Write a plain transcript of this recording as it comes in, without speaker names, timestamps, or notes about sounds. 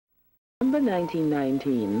December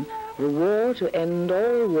 1919, the war to end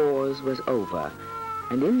all wars was over,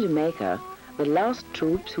 and in Jamaica, the last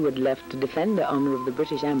troops who had left to defend the honor of the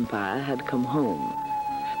British Empire had come home.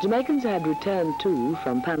 Jamaicans had returned too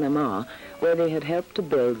from Panama, where they had helped to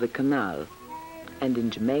build the canal. And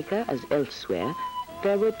in Jamaica, as elsewhere,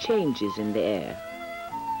 there were changes in the air.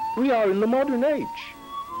 We are in the modern age.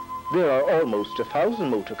 There are almost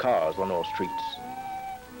 1,000 motor cars on our streets,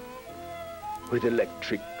 with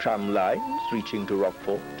electric tram lines reaching to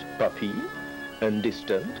Rockport, Buffy, and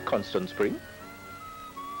distant Constant Spring.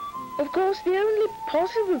 Of course, the only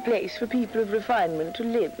possible place for people of refinement to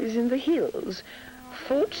live is in the hills.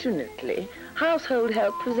 Fortunately, household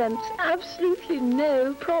help presents absolutely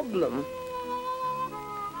no problem.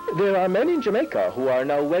 There are men in Jamaica who are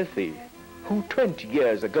now wealthy, who 20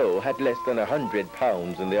 years ago had less than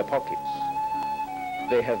 £100 in their pockets.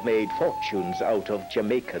 They have made fortunes out of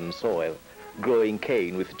Jamaican soil, growing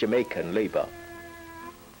cane with Jamaican labor.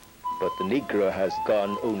 But the Negro has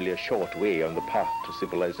gone only a short way on the path to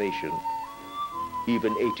civilization,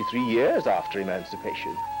 even 83 years after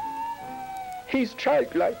emancipation. He's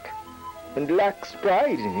childlike and lacks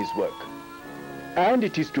pride in his work. And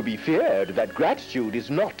it is to be feared that gratitude is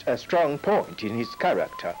not a strong point in his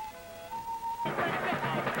character.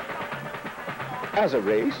 As a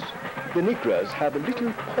race, the Negroes have a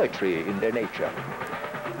little poetry in their nature.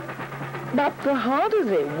 But the harder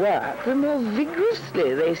they work, the more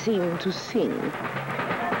vigorously they seem to sing.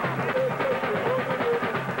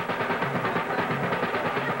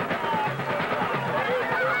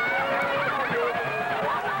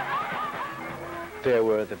 There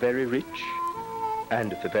were the very rich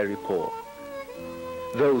and the very poor,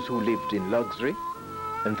 those who lived in luxury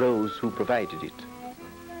and those who provided it.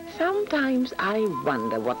 Sometimes I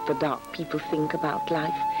wonder what the dark people think about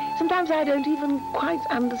life. Sometimes I don't even quite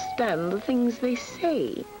understand the things they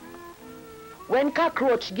say. When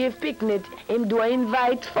cockroach give picnic, him do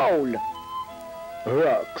invite fowl.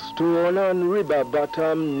 Rock, stone and river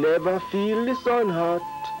bottom never feel the sun hot.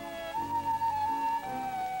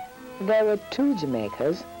 There were two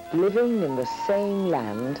Jamaicas living in the same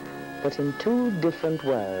land, but in two different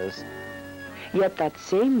worlds. Yet that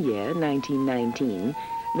same year, 1919,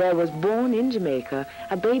 there was born in Jamaica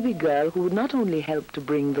a baby girl who would not only help to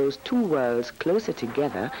bring those two worlds closer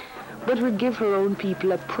together, but would give her own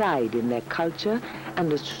people a pride in their culture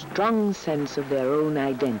and a strong sense of their own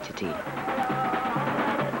identity.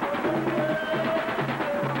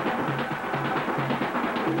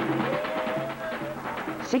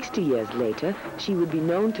 "60 years later, she would be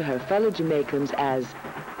known to her fellow Jamaicans as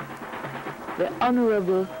the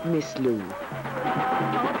Honorable Miss Lou.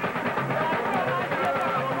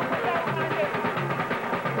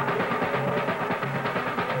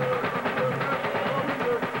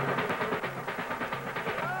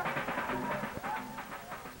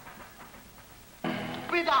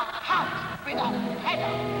 With a hat, with a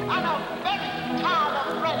header, and a very tall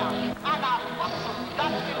umbrella, and a bustle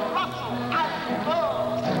that will rustle and go.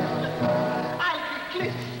 I'll be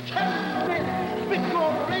glistening with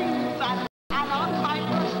your rings, and on my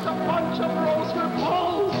wrist a bunch of rose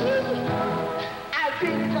roses. I'll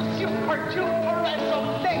be the super duper and the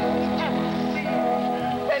late MC.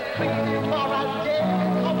 When Queenie Laura Day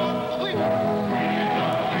come on quick.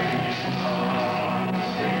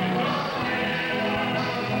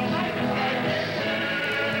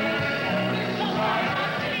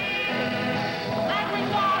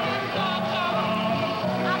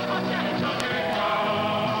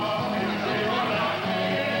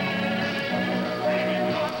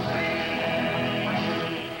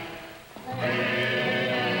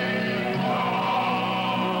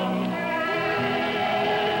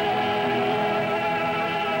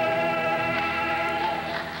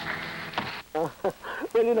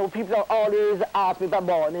 Well, you know, people always ask me if I'm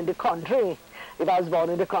born in the country, if I was born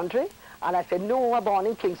in the country. And I said, no, I'm born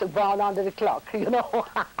in Kingston, born under the clock, you know.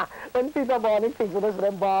 When people are born in Kingston, they say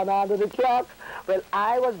they're born under the clock. Well,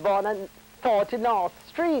 I was born on 40 North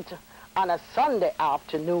Street on a Sunday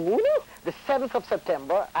afternoon, the 7th of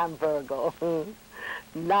September, I'm Virgo,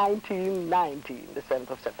 1919, the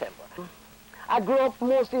 7th of September. I grew up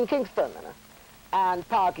mostly in Kingston and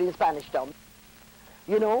partly in Spanish Town.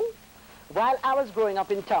 You know, while I was growing up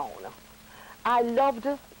in town, I loved,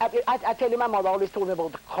 I tell you, my mother always told me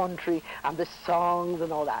about the country and the songs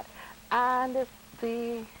and all that. And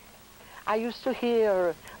I used to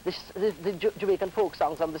hear the Jamaican folk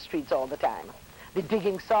songs on the streets all the time. The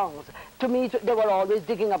digging songs. To me, they were always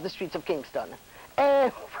digging up the streets of Kingston.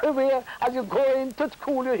 Everywhere, as you go into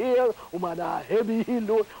school, you hear, heavy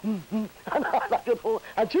load, and all that, you know,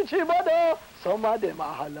 and chichi mother, some of them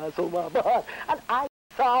are holla, some are bad. And I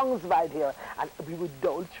songs, my dear. And we would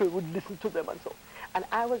all would listen to them and so. And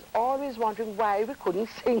I was always wondering why we couldn't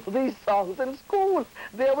sing these songs in school.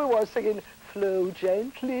 There we were singing, "Flow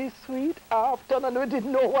gently, sweet afton," and we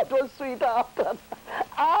didn't know what was sweet afton.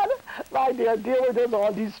 And, my dear, there's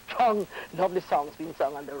all these strong, lovely songs being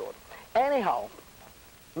sung on the road. Anyhow,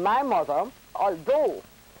 my mother, although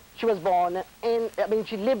she was born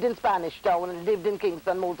she lived in Spanish Town and lived in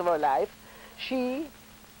Kingston most of her life, she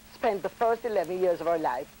spent the first 11 years of her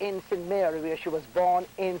life in St. Mary, where she was born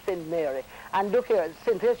in St. Mary. And look here,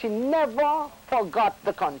 Cynthia, she never forgot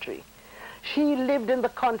the country. She lived in the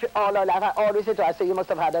country all her life. I always say to her, I say, you must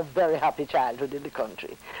have had a very happy childhood in the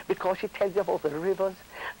country, because she tells you about the rivers,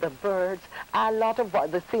 the birds, a lot of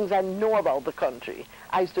the things I know about the country.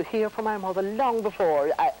 I used to hear from my mother long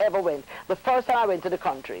before I ever went. The first time I went to the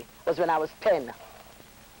country was when I was 10.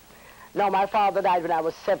 Now, my father died when I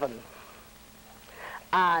was 7.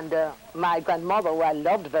 And my grandmother, who I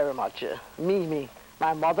loved very much, Mimi,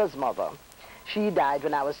 my mother's mother, she died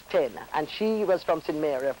when I was 10. And she was from St.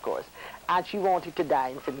 Mary, of course. And she wanted to die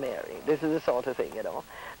in St. Mary. This is the sort of thing, you know.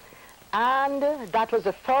 And that was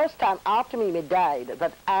the first time after Mimi died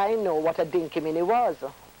that I know what a dinky mini was.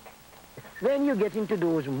 When you get into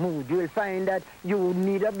those moods, you'll find that you would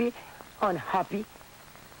neither be unhappy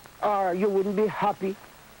or you wouldn't be happy.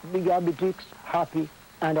 You'll be betwixt happy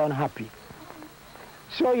and unhappy.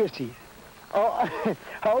 So you see,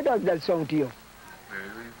 how does that sound to you? Very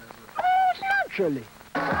reasonable. Oh, naturally.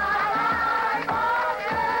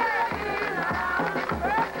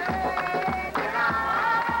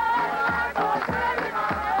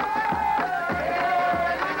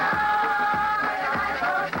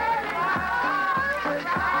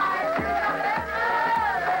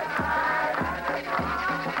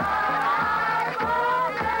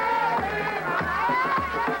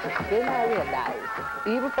 Then I realized,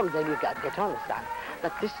 even from then you get to understand,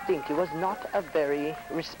 that this dinky was not a very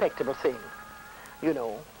respectable thing, you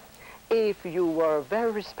know. If you were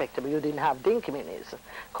very respectable, you didn't have dinky minis,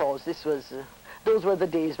 because those were the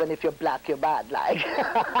days when if you're black, you're bad, like.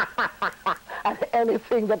 And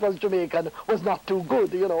anything that was Jamaican was not too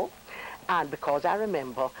good, you know. And because I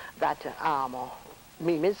remember that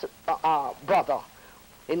Mimi's brother,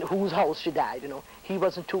 in whose house she died, you know, he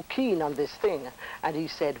wasn't too keen on this thing. And he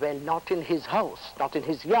said, well, not in his house, not in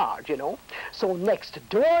his yard, you know. So next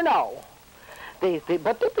door now,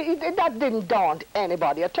 that didn't daunt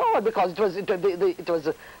anybody at all, because it was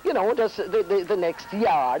you know, just the next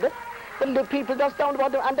yard. The people just down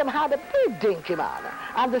about them, and them had a big dinky, man.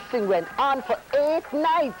 And this thing went on for 8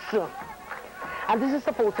 nights. And this is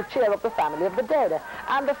supposed to cheer up the family of the dead.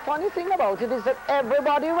 And the funny thing about it is that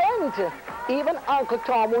everybody went. Even Uncle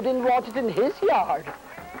Tom, who didn't want it in his yard.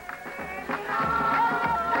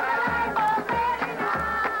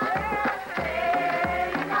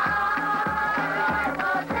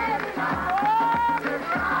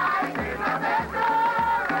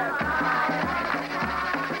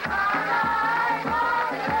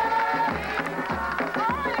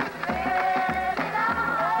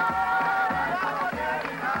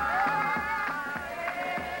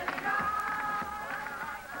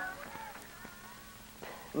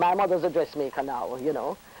 My mother's a dressmaker now, you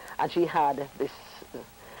know, and she had this,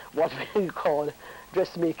 what we call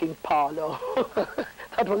dressmaking parlor.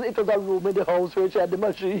 It was a room in the house where she had the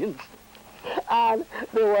machines. And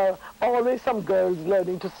there were always some girls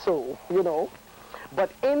learning to sew, you know.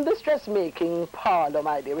 But in this dressmaking parlor,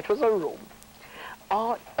 my dear, which was a room,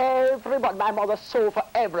 everybody, my mother sewed for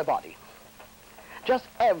everybody. Just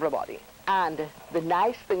everybody. And the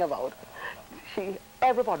nice thing about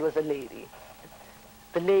everybody was a lady.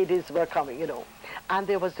 The ladies were coming, you know. And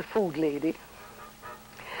there was the food lady,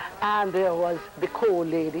 and there was the coal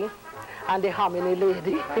lady, and the hominy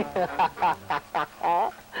lady,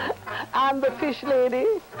 and the fish lady,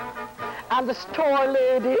 and the store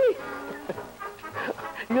lady.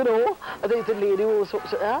 You know, the lady who was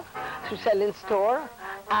selling store,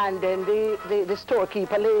 and then the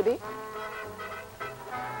storekeeper lady,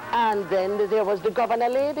 and then there was the governor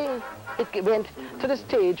lady. It went to the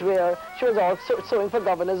stage where she was all sewing for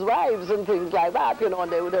governors' wives and things like that, you know,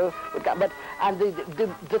 and they would and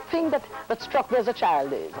the thing that struck me as a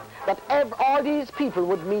child is that all these people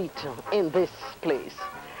would meet in this place.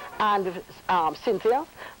 And Cynthia,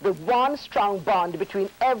 the one strong bond between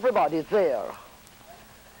everybody there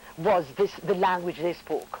was the language they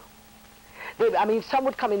spoke. Some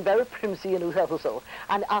would come in very primacy and so,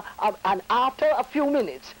 and after a few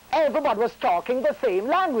minutes, everybody was talking the same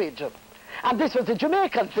language. And this was the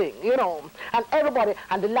Jamaican thing, you know, and everybody,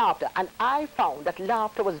 and the laughter. And I found that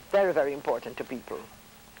laughter was very, very important to people.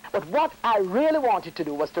 But what I really wanted to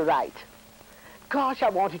do was to write. gosh, I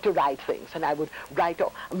wanted to write things, and I would write,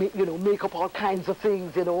 make up all kinds of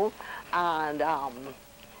things, and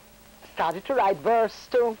started to write verse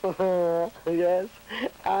too. Yes,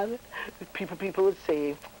 and people would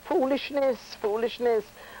say, foolishness.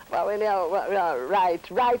 Well,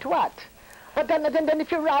 write what? But then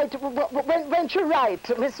if you write, when should you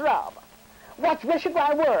write, Miss Rob? Where should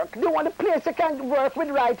I work? The only place I can work with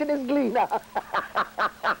writing is Gleaner.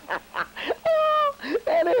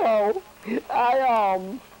 Anyhow,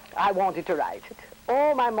 I wanted to write it.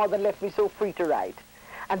 Oh, my mother left me so free to write.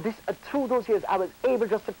 And this, through those years, I was able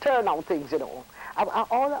just to turn out things,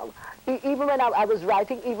 Even when I was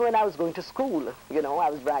writing, even when I was going to school, I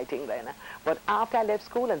was writing then. But after I left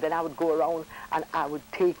school, and then I would go around and I would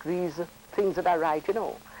take these things that I write, and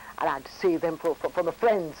I'd say them for my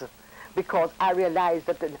friends, because I realized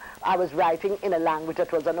that I was writing in a language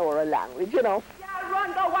that was an oral language, Yeah,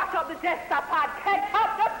 run, go wash up the jester pot, catch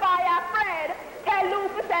up the fire, Fred. Tell Lou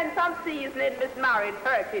to send some seasoning, Miss Married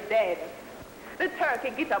Turkey dead. The turkey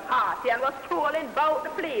get a party and was strolling about the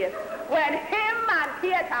place when him and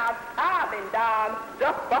Kate have starving dog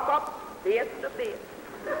just buck up face to face.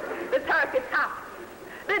 The turkey tapped.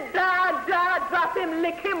 The dog drop him,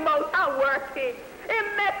 lick him out and work it. He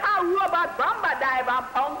make a robot bomber dive and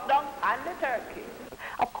pounce down on the turkey.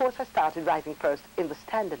 Of course, I started writing first in the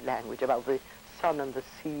standard language about the sun and the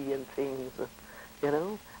sea and things,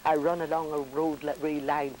 I run along a road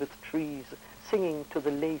lined with trees, singing to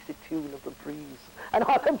the lazy tune of the breeze. And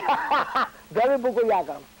all the time, very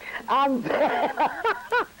bugoyaga. And then,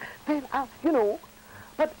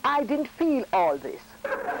 but I didn't feel all this.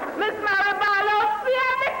 Miss Maribalo,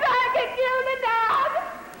 fear the turkey, kill the dog.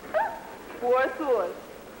 Poor soul.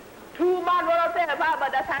 2 months will tell Papa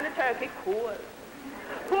that time the turkey cool.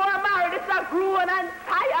 Poor Meredith is grown and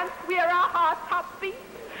sigh and swear her heart top beat.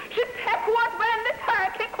 She take what when the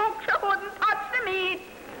turkey cooked, she wouldn't touch the meat.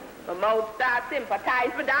 The mouth starts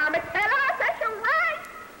sympathize with her, me tell her that she's right.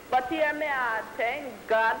 But hear me out, thank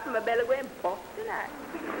God for my belly going bust tonight.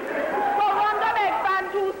 So one go make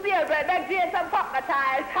fan 2 steel bread, make Jane some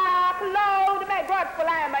pocketile, talk loud, make grateful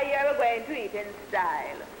I'm a year going to eat in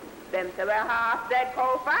style. Them say we're half dead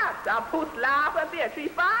cold fast, and puss laugh and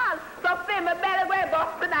Beatrice fall. So feel my belly going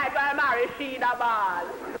bust tonight while I marry Sheena Ball.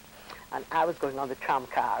 And I was going on the tram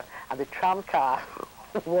car, and the tram car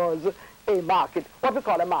was a market, what we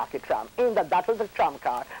call a market tram. In that was a tram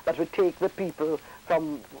car that would take the people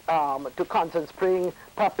from to Constant Spring,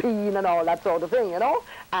 Papine and all that sort of thing,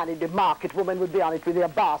 And the market women would be on it with their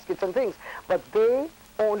baskets and things. But they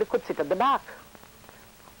only could sit at the back.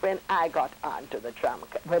 When I got onto the tram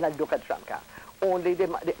car, when I look at the tram car,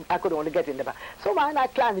 I could only get in the back. So when I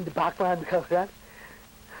climbed in the back,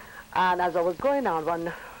 and as I was going on,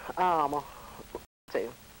 one say,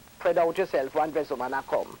 spread out yourself, one dress woman, I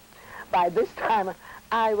come. By this time,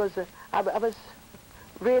 I was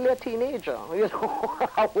really a teenager,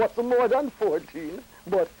 I wasn't more than 14,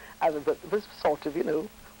 but I was sort of,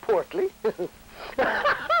 portly.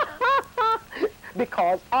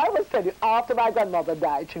 Because I was telling you, after my grandmother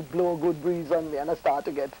died, she'd blow a good breeze on me, and I started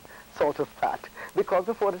to get sort of fat. Because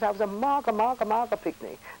before that, I was a marga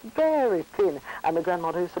picnic, very thin. And my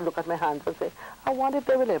grandmother used to look at my hands and say, I wonder if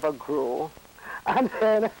they will ever grow. And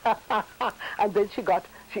then,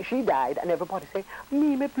 she died, and everybody say,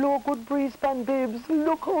 me blow a good breeze, pan babes,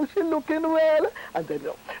 look how she looking well. And then,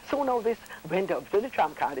 so now this went up to the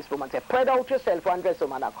tram car, this woman said, spread out yourself, one dress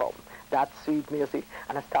woman, I come. That sweet me, see.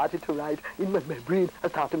 And I started to write in my brain, I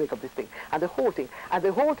started to make up this thing. And the whole thing I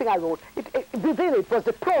wrote, within it was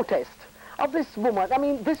the protest of this woman. I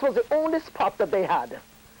mean, this was the only spot that they had,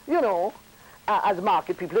 as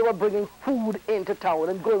market people. They were bringing food into town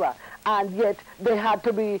and going around. And yet they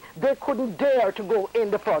couldn't dare to go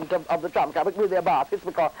in the front of the tram car with their baskets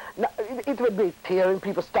because it would be tearing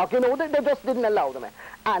people's stock, they just didn't allow them.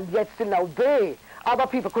 And yet still now other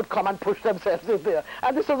people could come and push themselves in there.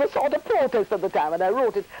 And this was a sort of protest at the time, and I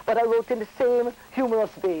wrote it, but I wrote in the same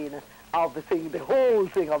humorous vein of the thing, the whole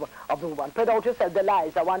thing of the woman. Put out yourself the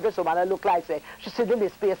lies. I want this woman to look like, say, she sit in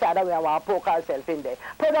this space side away and want to poke herself in there.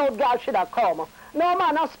 Put out, girl, should have come. No,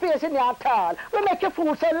 man, no space in your tall. We make your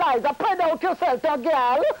fool say lies. Put out yourself,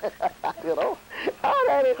 girl. And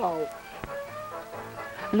anyhow.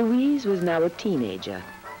 Louise was now a teenager.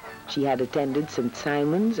 She had attended St.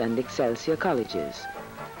 Simon's and Excelsior colleges.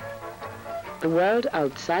 The world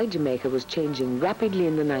outside Jamaica was changing rapidly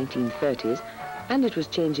in the 1930s, and it was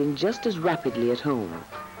changing just as rapidly at home.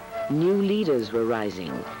 New leaders were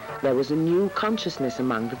rising. There was a new consciousness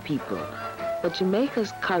among the people, but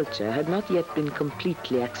Jamaica's culture had not yet been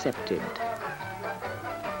completely accepted.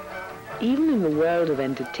 Even in the world of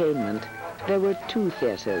entertainment, there were 2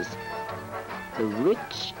 theaters. the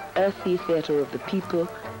rich, earthy theatre of the people,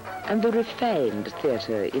 and the refined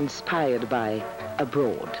theatre inspired by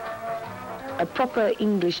abroad. A proper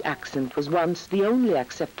English accent was once the only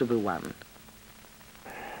acceptable one.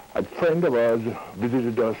 A friend of ours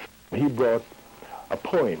visited us. He brought a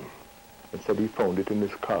poem and said he found it in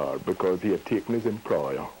his car because he had taken his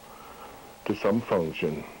employer to some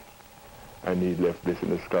function and he left this in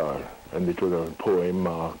his car. And it was a poem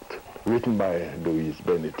marked, written by Louise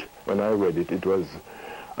Bennett. When I read it, it was,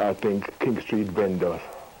 I think, King Street Vendor.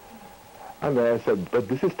 And I said, but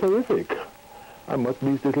this is terrific. I must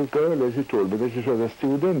be this little girl, as she told me that she was a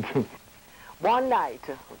student. One night,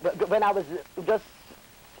 when I was just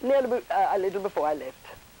nearly a little before I left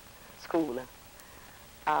school,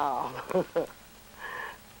 I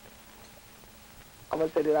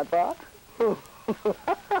must say that part.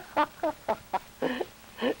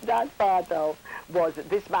 That part was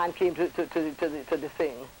this man came to the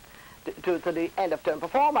thing, to the end of term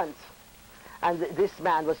performance, and this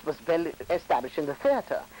man was well established in the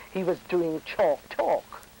theatre. He was doing chalk talk,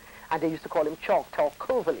 and they used to call him Chalk Talk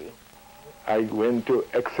Coverley. I went to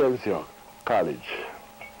Excelsior College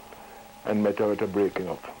and met her at a breaking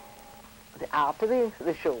up. After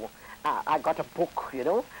the show, I got a book, you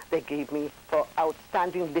know, they gave me for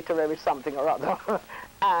outstanding literary something or other.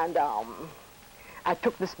 And I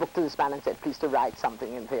took this book to this man and said, please to write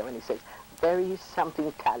something in there. And he says, very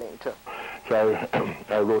something talent. So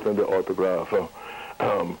I wrote on the autograph,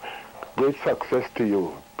 great success to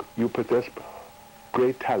you. You possess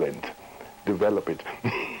great talent. Develop it.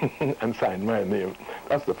 And sign my name.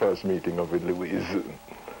 That's the first meeting of with Louise.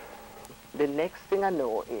 The next thing I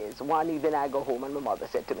know is one evening I go home and my mother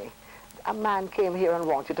said to me, a man came here and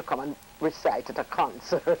wanted to come and recite at a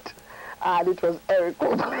concert. And it was Eric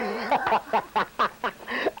Cooper.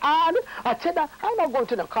 And I said, I'm not going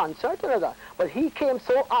to no concert. But he came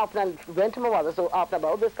so often and went to my mother so often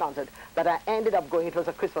about this concert that I ended up going. It was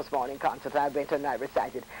a Christmas morning concert. I went and I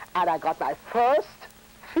recited. And I got my first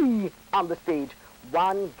fee on the stage,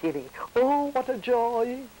 1 guinea. Oh, what a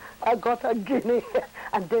joy. I got a guinea.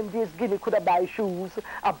 And then this guinea could I buy shoes.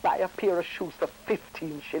 I buy a pair of shoes for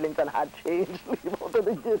 15 shillings and had change. Leave out of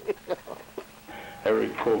the guinea.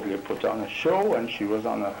 Eric Coverley put on a show, and she was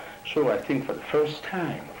on a show, I think, for the first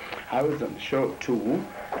time. I was on the show too,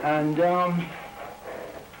 and our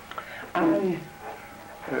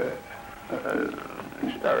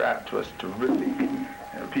act was terrific.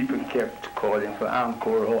 People kept calling for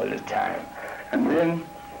encore all the time. And then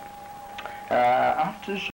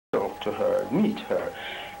after the show, talk to her, meet her,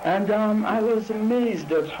 and I was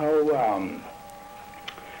amazed at how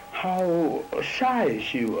shy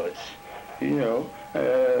she was. You know,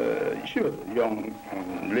 she was a young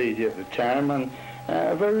lady at the time and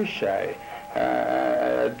very shy.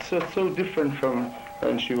 So different from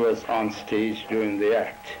when she was on stage doing the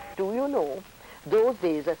act. Do you know, those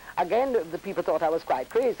days, again, the people thought I was quite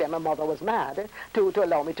crazy and my mother was mad to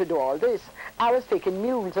allow me to do all this. I was taking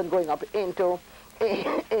mules and going up into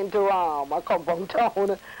a compound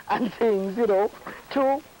town and things, you know,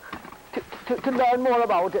 to learn more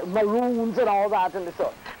about maroons and all that and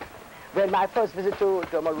so. When my first visit to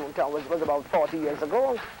Maroon Town was about 40 years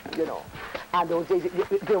ago, you know. And those days,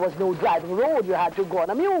 there was no driving road. You had to go on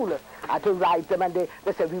a mule. I had to ride them, and they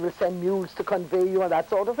said, we will send mules to convey you and that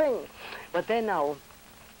sort of thing. But then now,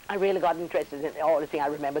 I really got interested in all the thing. I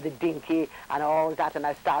remember the dinky and all that, and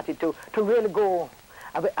I started to really go.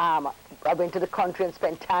 I went to the country and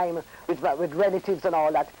spent time with relatives and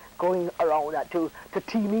all that, going around to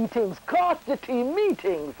tea meetings. Gosh, the tea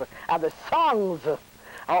meetings and the songs.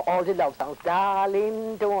 All the love songs.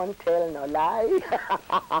 Darling, don't tell no lie.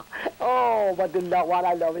 Oh, but the one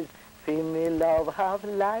I love is Female love have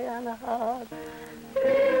lion heart.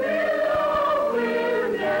 Female love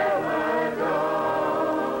will never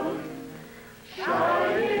dawn.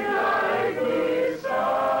 Shining like the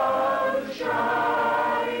sunshine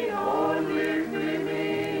on with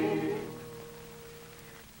me.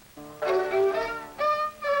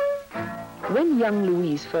 When young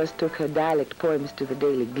Louise first took her dialect poems to the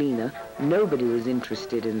Daily Gleaner, nobody was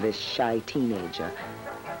interested in this shy teenager.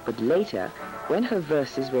 But later, when her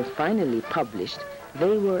verses were finally published,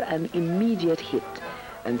 they were an immediate hit,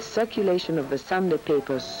 and circulation of the Sunday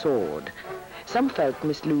papers soared. Some felt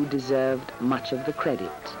Miss Lou deserved much of the credit.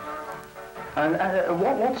 And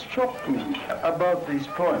what struck me about these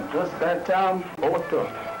poems was that author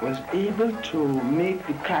was able to make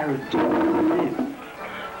the character live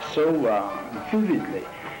so vividly.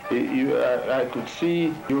 I could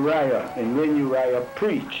see Uriah, and when Uriah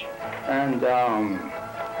preached, and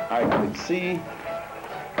I could see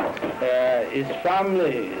his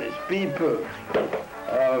family, his people,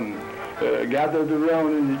 gathered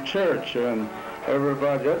around in the church, and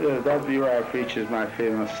everybody, that'd be where I features my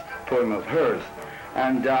famous poem of hers.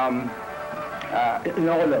 And in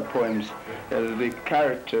all her poems, the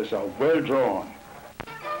characters are well drawn.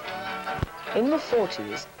 In the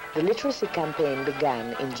 40s, the literacy campaign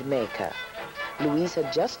began in Jamaica. Louise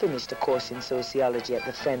had just finished a course in sociology at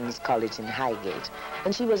the Friends College in Highgate,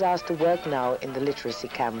 and she was asked to work now in the literacy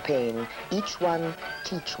campaign, Each One,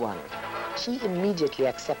 Teach One. She immediately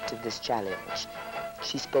accepted this challenge.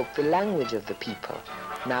 She spoke the language of the people.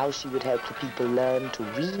 Now she would help the people learn to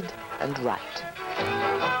read and write.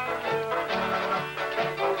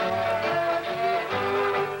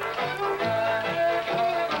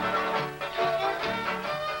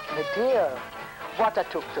 My dear, what I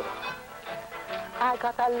took to. I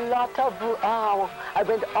got a lot of, I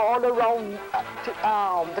went all around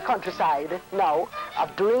the countryside now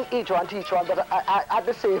of doing each one, but I, at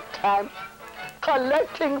the same time,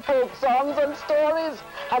 collecting folk songs and stories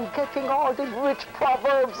and getting all the rich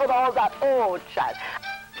proverbs and all that. Oh, child.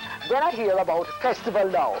 Then I hear about festival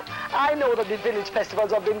now. I know that the village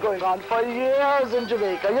festivals have been going on for years in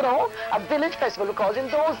Jamaica, you know, a village festival, because in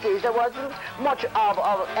those days there wasn't much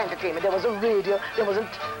of entertainment. There wasn't radio, there wasn't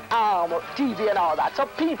TV and all that. So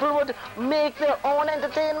people would make their own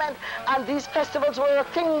entertainment, and these festivals were a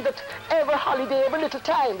thing that every holiday, every little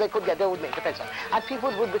time they could get, they would make a festival. And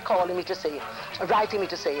people would be calling me to say, writing me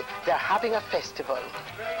to say, they're having a festival,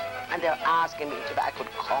 and they're asking me if I could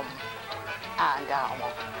come and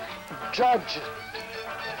judge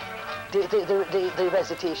the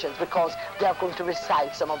recitations, because they are going to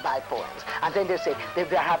recite some of my poems. And then they say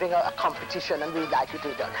they're having a competition and we'd like you to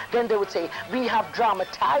do that. Then they would say, we have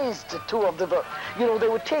dramatized two of the, you know, they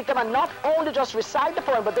would take them and not only just recite the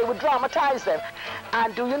poem, but they would dramatize them.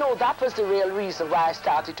 And do you know, that was the real reason why I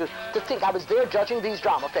started to think. I was there judging these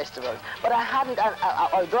drama festivals, but I hadn't,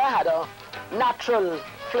 although I had a natural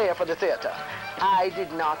flair for the theater, I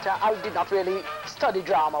did not really study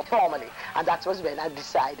drama formally, and that was when I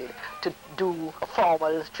decided to do a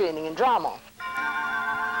formal training in drama.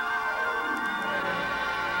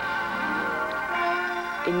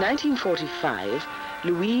 In 1945,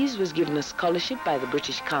 Louise was given a scholarship by the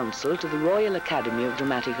British Council to the Royal Academy of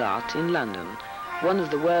Dramatic Art in London, one of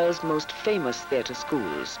the world's most famous theatre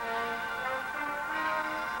schools.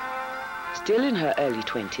 Still in her early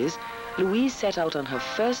 20s, Louise set out on her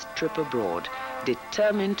first trip abroad,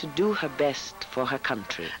 determined to do her best for her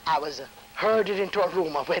country. I was herded into a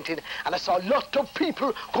room. I went in and I saw a lot of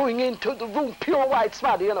people going into the room, pure white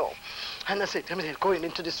smile, you know. And I said, they're going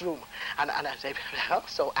into this room. And I said, well,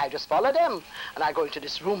 so I just followed them. And I go into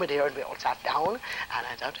this room there, and we all sat down. And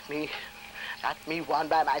I thought, me one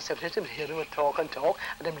by myself, let them hear them talk and talk,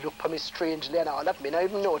 and them look for me strangely and all that. Me not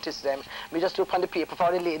even notice them. Me just look on the paper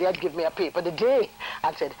for a lady had give me a paper the day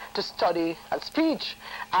and said to study a speech.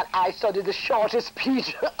 And I studied the shortest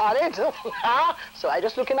speech on it. So I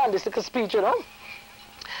just looking on this little speech, you know.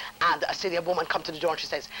 And I see the woman come to the door and she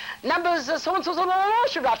says, numbers so-and-so,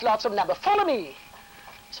 she rattled out some number, follow me.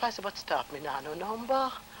 So I said, what stop me now, no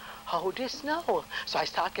number? How this now? So I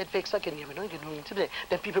start get vexed again, you know, today.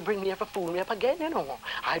 Then people bring me here for fool me up again, you know.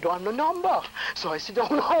 I don't have no number. So I sit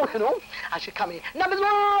down now, you know. And she come in, numbers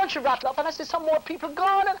one, she rattle up, and I see some more people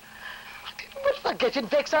gone. And I'm getting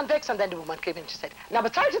vexed and vexed. And then the woman came in and she said, number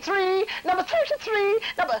 33, number 33,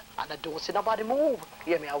 number. And I don't see nobody move.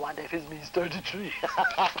 Hear me, I wonder if it's me, it's 33.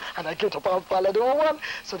 And I get up and follow the woman.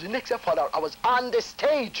 So the next I followed, I was on the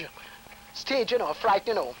stage. Stage, you know, fright,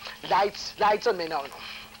 you know. Lights on me now, you know.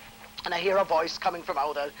 And I hear a voice coming from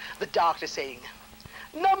out the darkness saying,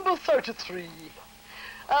 number 33,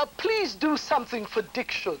 please do something for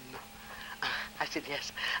diction. I said,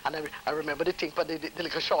 yes. And I remember the thing for the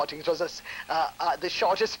little shorting. It was the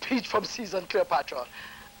shortest speech from Caesar and Cleopatra.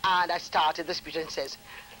 And I started the speech and it says,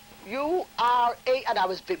 you are a, and I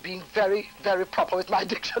was being very, very proper with my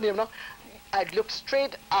diction, you know. I looked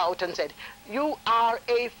straight out and said, you are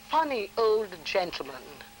a funny old gentleman.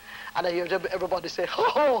 And I hear everybody say, ho,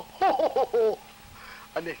 ho, ho, ho, ho.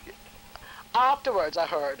 And then, afterwards, I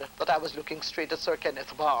heard that I was looking straight at Sir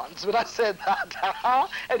Kenneth Barnes when I said that.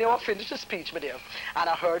 Anyway, I finished the speech, my dear, and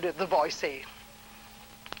I heard the voice say,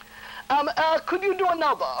 could you do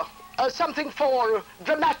another? Something for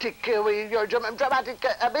dramatic, your dramatic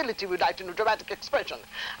ability, we'd like to know, dramatic expression.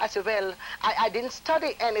 I said, well, I didn't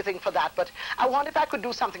study anything for that, but I wonder if I could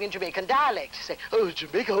do something in Jamaican dialect. He said, oh,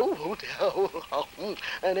 Jamaica,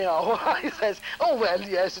 anyhow, he says, oh, well,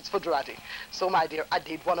 yes, it's for dramatic. So, my dear, I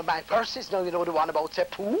did one of my verses, now you know the one about say,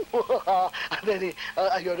 poo, and then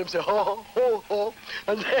I heard him say, ho, ho, ho,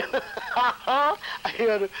 and then I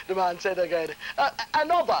heard the man said again,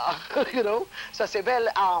 another, you know. So I said, well,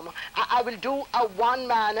 I will do a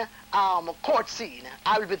one-man court scene.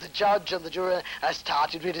 I will be the judge and the jury. I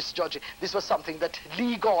started with this judging. This was something that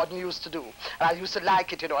Lee Gordon used to do. And I used to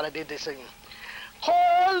like it, you know, and I did this thing.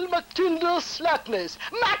 Call Matilda Slackness,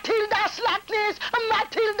 Matilda Slackness,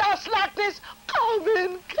 Matilda Slackness, come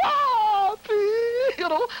in, copy. You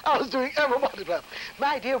know, I was doing everybody well.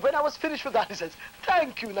 My dear, when I was finished with that, he says,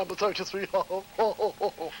 thank you, number 33.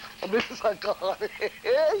 And Mrs. Uncle,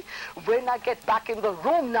 when I get back in the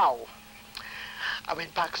room now, I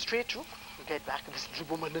went back straight through, get back to this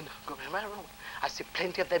little woman and go in my room. I see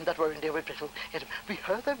plenty of them that were in there with me. We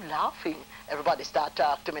heard them laughing. Everybody start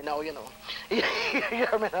talking to me now, you know. You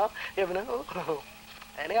hear me now? You hear me now?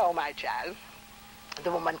 Anyhow, my child, the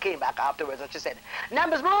woman came back afterwards and she said,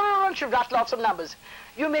 numbers, she rattled off some numbers.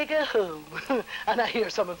 You make a home. And I hear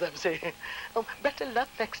some of them say, oh, better luck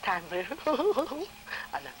next time. And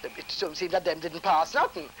it seemed that them didn't pass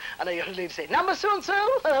nothing. And I hear a lady say, number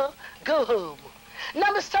so-and-so, go home.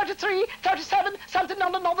 Numbers 33, 37, something,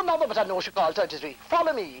 another, but I know she called 33.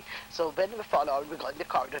 Follow me. So when we followed, we got in the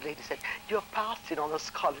corridor. The lady said, you're passing on a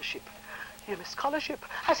scholarship. You have a scholarship?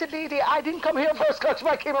 I said, lady, I didn't come here for a scholarship.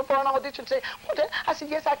 I came up for an audition. Say, what? I said,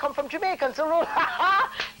 yes, I come from Jamaican. So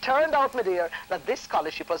turned out, my dear, that this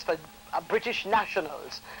scholarship was for British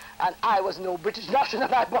nationals. And I was no British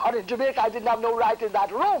national. I born in Jamaica. I didn't have no right in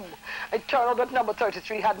that room. It turned out that number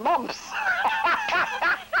 33 had mumps.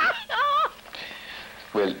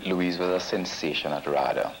 Well, Louise was a sensation at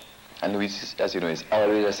RADA. And Louise, as you know, is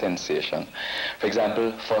always a sensation. For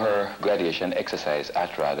example, for her graduation exercise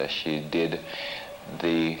at RADA, she did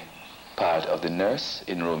the part of the nurse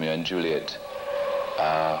in Romeo and Juliet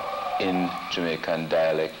in Jamaican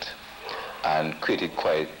dialect and created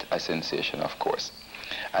quite a sensation, of course.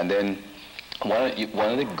 And then one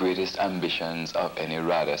of the greatest ambitions of any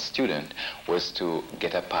RADA student was to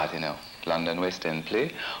get a part in a London West End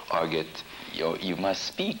play or get, you must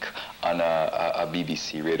speak on a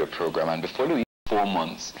BBC radio program. And before Louise, 4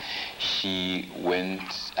 months, she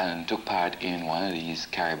went and took part in one of these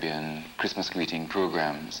Caribbean Christmas greeting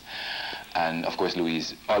programs. And of course,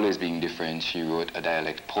 Louise, always being different, she wrote a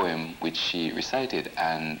dialect poem which she recited,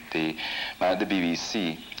 and the man at the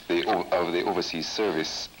BBC, of the overseas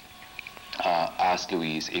service, asked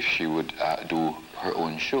Louise if she would do her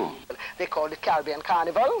own show. They called it Caribbean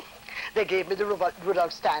Carnival. They gave me the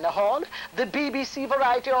Rudolph Steiner Hall, the BBC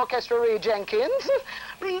Variety Orchestra, Ray Jenkins.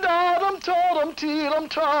 You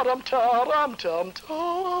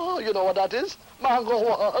know what that is? Mango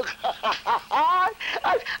Walk. I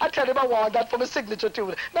tell him I want that for my signature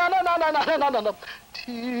tune. No.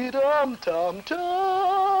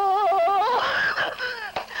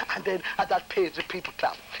 And then at that page, the people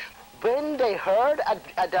clap. When they heard at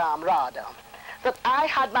RADA that I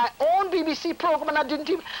had my own BBC program and I didn't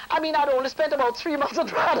even, I'd only spent about 3 months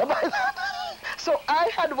at RADA by then. So I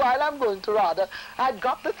had, while I'm going to RADA, I'd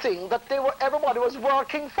got the thing that everybody was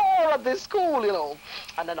working for at this school, you know.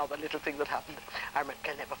 And another little thing that happened, I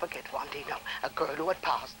can never forget one day now, a girl who had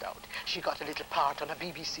passed out, she got a little part on a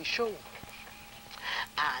BBC show.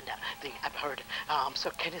 And I've heard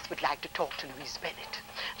Sir Kenneth would like to talk to Louise Bennett.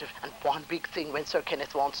 And one big thing when Sir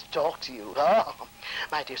Kenneth wants to talk to you,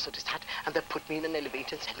 my dear, so this that, and they put me in an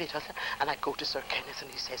elevator and send me to her, and I go to Sir Kenneth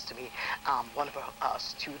and he says to me, one of our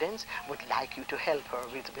students would like you to help her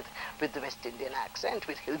with the West Indian accent,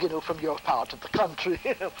 from your part of the country,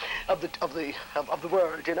 of the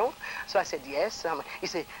world, you know. So I said yes. He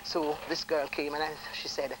said, so this girl came and she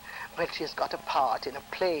said, well, she has got a part in a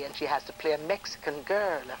play and she has to play a Mexican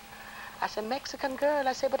girl. I said, Mexican girl?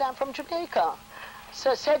 I said, but I'm from Jamaica.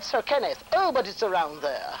 So said Sir Kenneth, oh, but it's around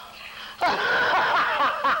there.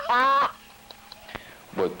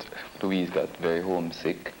 But Louise got very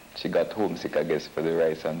homesick. She got homesick, I guess, for the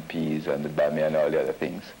rice and peas and the bami and all the other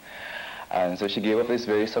things. And so she gave up this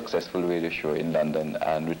very successful radio show in London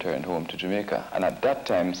and returned home to Jamaica. And at that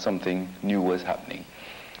time, something new was happening.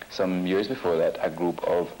 Some years before that, a group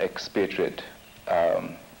of expatriates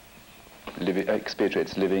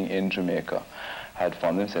living in Jamaica had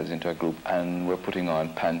formed themselves into a group and were putting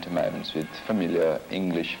on pantomimes with familiar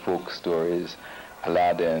English folk stories,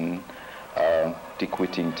 Aladdin, Dick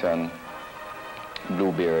Whittington,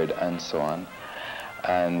 Bluebeard, and so on.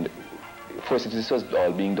 And of course, this was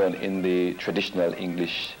all being done in the traditional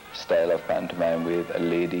English style of pantomime, with a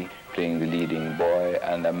lady playing the leading boy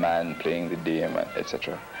and a man playing the dame,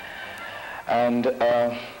 etc. And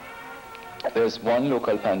there's one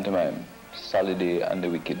local pantomime, Soliday and the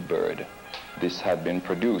Wicked Bird. This had been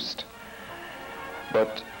produced,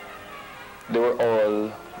 but they were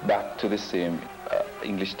all back to the same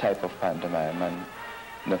English type of pantomime, and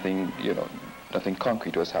nothing, nothing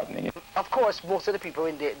concrete was happening. Of course, most of the people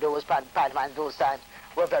in those pantomimes those times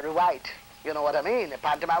were very white. You know what I mean? The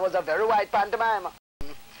pantomime was a very white pantomime.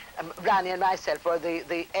 Rani and myself were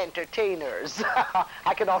the entertainers.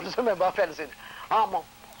 I can always remember a fellow saying,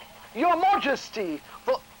 Your Majesty,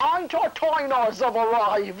 the entertainers have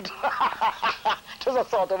arrived. It was a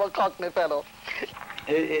sort of a cockney fellow.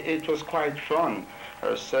 It was quite fun.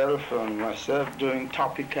 Herself and myself doing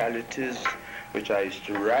topicalities, which I used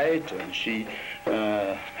to write, and she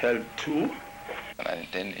helped too. And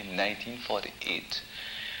then in 1948,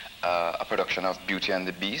 a production of Beauty and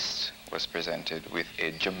the Beast was presented with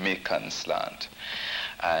a Jamaican slant.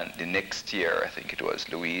 And the next year, I think it was,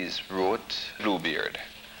 Louise wrote Bluebeard.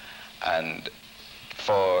 And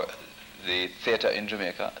for the theater in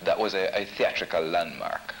Jamaica, that was a theatrical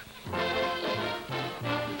landmark.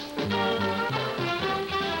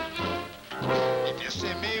 If you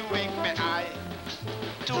see me wink my eye,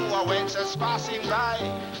 two a wench is passing by.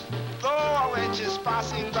 Though a wench is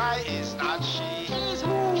passing by, is not she. Is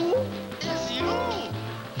who? Is you.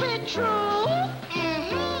 Be true.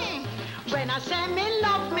 When I say me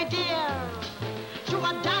love me dear, to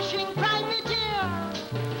a dashing privateer,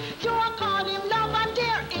 you are call him love and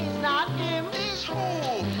dear, is not him. Is who?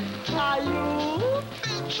 Are you?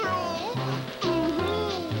 Be true.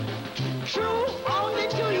 True only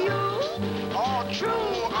to you. Oh,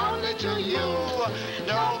 true only to you.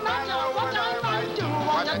 No matter what I might do,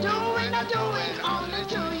 what I doing only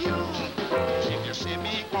to you. If you see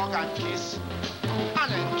me hug and kiss,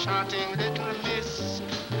 an enchanting little miss,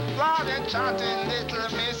 Lord, enchanting little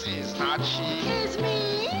miss, is not she. Is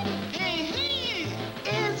me.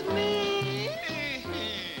 Is me.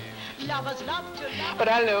 Lovers love to love. But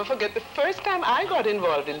I'll never forget the first time I got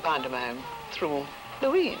involved in pantomime through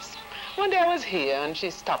Louise. One day I was here and she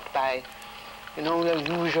stopped by. You know, the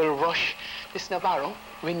usual rush. This Navarro,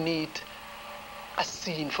 we need a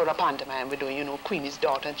scene for a pantomime we're doing, you know, Queenie's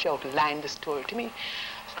daughter, and she outlined the story to me.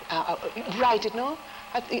 Write it, no?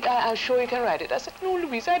 I'm sure you can write it. I said, no,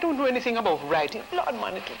 Louise, I don't know anything about writing. Lord,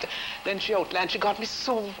 man, then she outlined, she got me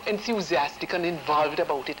so enthusiastic and involved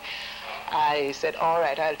about it. I said, all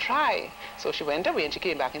right, I'll try. So she went away and she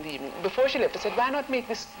came back in the evening. Before she left, I said, why not make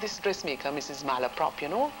this dressmaker, Mrs. Malaprop, you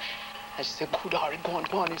know? And she said, good, all right, go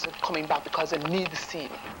on. He said, coming back because I need the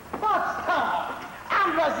scene. What's that?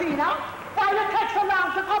 Ambrosina, why you take so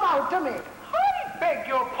long to come out to me? I beg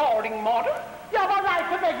your pardon, madam. You have a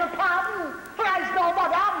right to beg your pardon, for I's no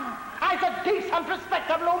madam. I's a decent,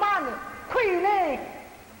 respectable woman. Queenie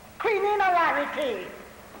in a rarity.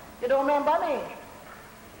 You don't remember me?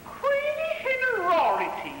 Queenie in a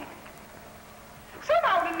rarity.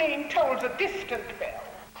 Somehow the name tolls a distant bell.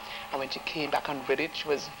 And when she came back and read it, she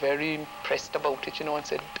was very impressed about it, you know, and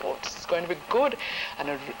said, oh, this is going to be good. And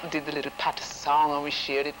I did the little pat song, and we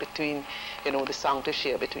shared it between, you know, the song to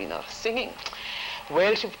share between us singing.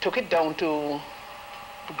 Well, she took it down to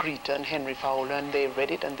Greta and Henry Fowler, and they read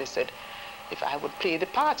it, and they said, if I would play the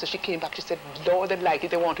part. So she came back, she said, Lord, they like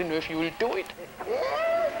it, they want to know if you will do it.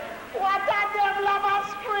 What a devil of a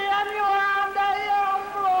spree and you are under your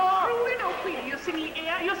bro. Truly, no, Queenie, you see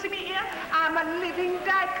me here, I'm a living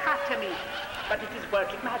dichotomy. But it is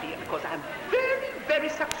worth it, my dear, because I'm very, very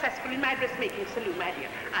successful in my dressmaking saloon, my dear.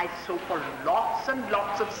 I sew for lots and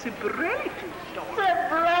lots of Cibrellities, darling.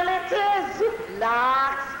 Cibrellities?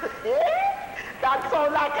 Lax. That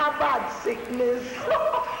sounds like a bad sickness.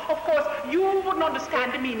 Of course, you wouldn't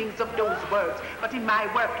understand the meanings of those words, but in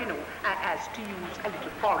my work, you know, as to use a little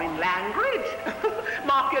foreign language.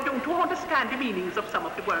 Mark, you don't understand the meanings of some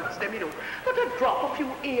of the words, them, you know, but I drop a few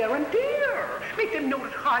here and there, make them know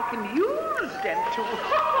that I can use them to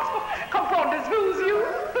comprendre who's you.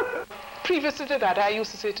 Previous to that, I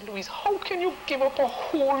used to say to Louise, how can you give up a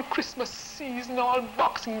whole Christmas season, all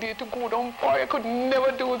Boxing Day to go down? Boy, I could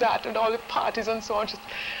never do that, and all the parties and so on.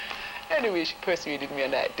 Anyway, she persuaded me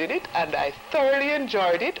and I did it, and I thoroughly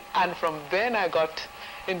enjoyed it, and from then I got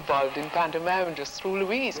involved in pantomime just through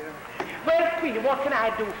Louise. Well, Queenie, what can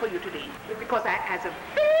I do for you today? Because I has a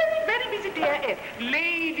very, very busy day ahead.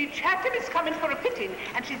 Lady Chatham is coming for a fitting,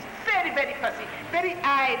 and she's very, very fussy, very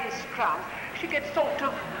highly strung. She gets sort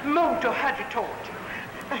of motor agitated.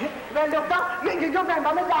 Well, Doctor, you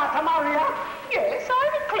remember my daughter Maria? Yes,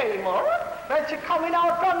 I reclaim her. Well, she's coming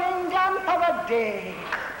out from England for a day.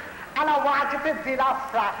 And I want you to build a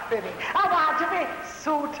frock for me. I want you to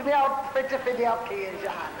suit me out pretty for the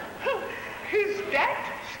occasion. Is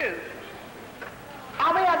that so?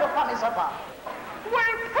 How may I look for me, supper?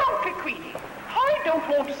 Well, frankly, Queenie, I don't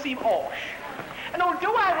want to seem harsh. And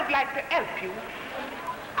although I would like to help you,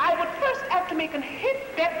 I would first have to make an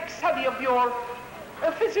in-depth study of your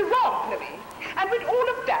physiognomy. And with all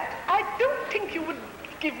of that, I don't think you would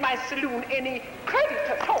give my saloon any credit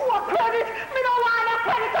at all. What credit? Me no want no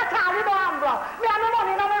credit at all, you know, Ambra. Me have no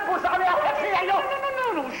money in my bosom. Me have to pay you.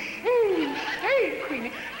 No. Shame,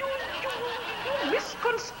 Queenie. You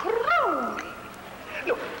misconstrue me.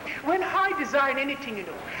 Look, when I design anything, you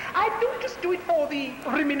know, I don't just do it for the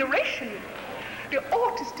remuneration, you know. The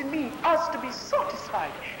artist in me has to be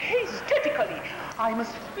satisfied aesthetically. I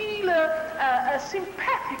must feel a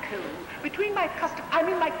sympathical between my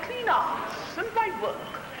my clean arts and my work.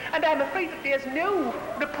 And I'm afraid that there's no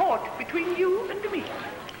rapport between you and me.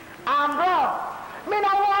 Ambra, me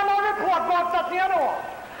no want no report about that, you know.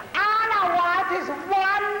 All I want is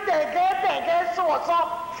one bigger source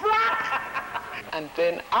of flat. And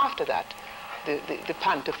then after that, the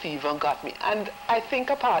panther fever got me. And I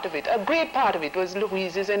think a great part of it was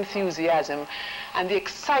Louise's enthusiasm and the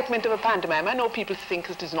excitement of a pantomime. I know people think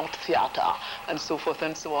it is not theater and so forth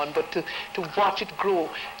and so on, but to watch it grow,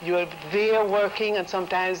 you're there working and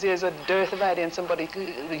sometimes there's a dearth of idea and somebody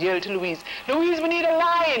yell to Louise, Louise, we need a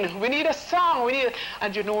line, we need a song,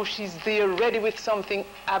 and you know she's there ready with something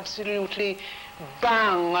absolutely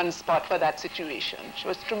bang on spot for that situation. She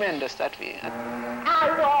was tremendous that way. I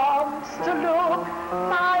want to look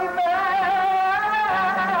my best.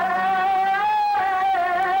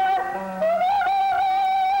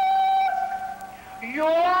 You're a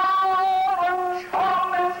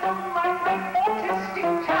charmer from my artistic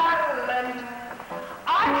talent.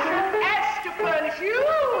 I should ask to furnish you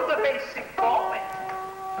the basic garment.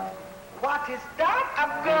 What is that? A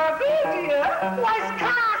gurgle, dear? Why,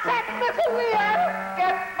 scarce little dear.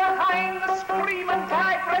 Get behind the screaming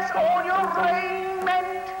tigress, all your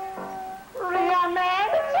raiment.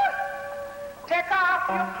 Raiment? Take off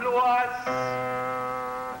your clothes.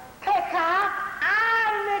 Take off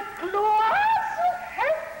all the clothes?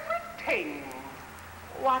 Everything.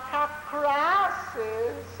 What a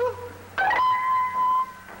crosses.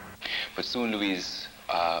 But soon Louise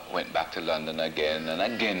went back to London again, and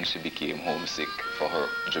again she became homesick for her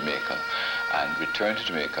Jamaica and returned to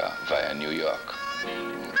Jamaica via New York.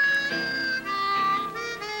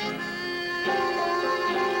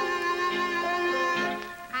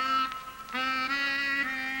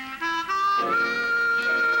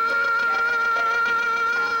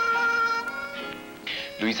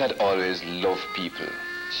 Louise had always loved people.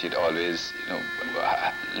 She'd always,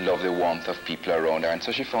 loved the warmth of people around her, and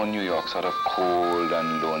so she found New York sort of cold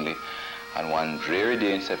and lonely. And one dreary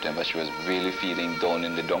day in September, she was really feeling down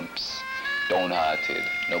in the dumps, downhearted,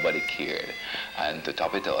 nobody cared. And to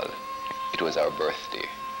top it all, it was our birthday.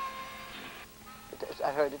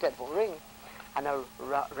 I heard the telephone ring, and I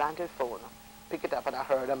ran to the phone, pick it up, and I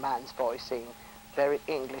heard a man's voice saying, very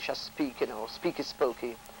English, speaky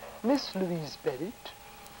spokey, Miss Louise Bennett.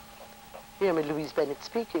 Hear me, Louise Bennett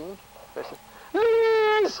speaking. Person,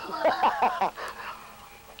 Louise!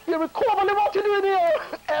 Eric Coverley, what you doing here?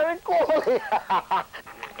 Eric Coverley.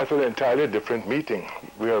 That's an entirely different meeting.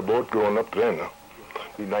 We are both grown up then,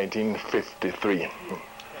 in 1953.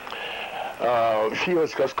 She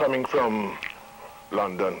was just coming from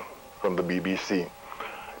London, from the BBC.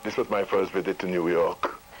 This was my first visit to New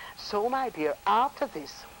York. So, my dear, after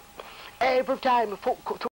this, every time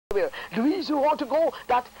Louise, you want to go?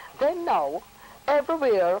 Then now,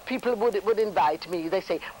 everywhere people would invite me. They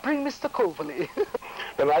say, bring Mr. Coverley.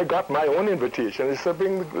 Then I got my own invitation. They said,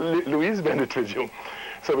 bring Louise Bennett with you.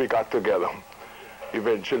 So we got together.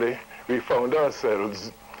 Eventually, we found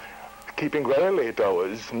ourselves keeping very late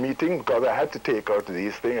hours, meeting, because I had to take her to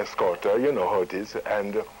these things, escort her, you know how it is,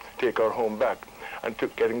 and take her home back. And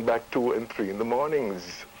getting back 2 and 3 in the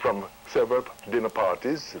mornings from several dinner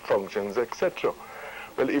parties, functions, etc.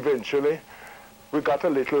 Well, eventually, we got a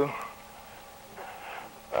little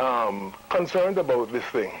concerned about this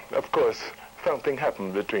thing. Of course, something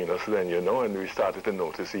happened between us then, and we started to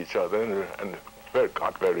notice each other and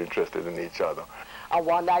got very interested in each other. And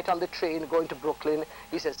one night on the train going to Brooklyn,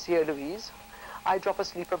 he says, here, Louise, I drop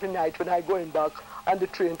asleep every night when I going back on the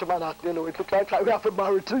train to Manhattan, it looks like I have to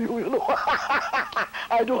marry to you,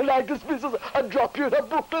 I don't like this business. I drop you in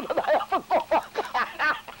Brooklyn and I have to go back.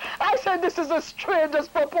 I said, this is the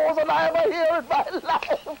strangest proposal I ever hear in my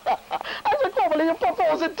life. I said, Coverley, you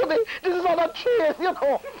propose it to me. This is on a train,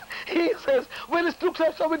 He says, well, it looks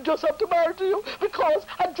like I would just have to marry to you because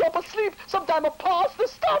I drop asleep sometime I pass the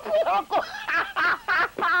stop.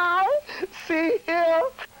 See here?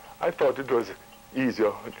 I thought it was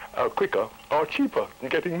easier, quicker, or cheaper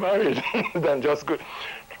getting married than just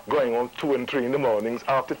going on 2 and 3 in the mornings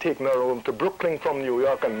after taking her home to Brooklyn from New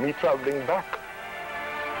York and me traveling back.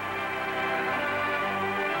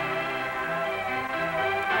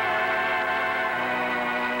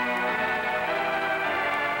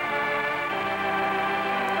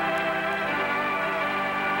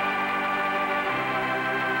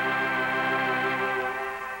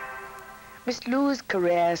 Miss Lou's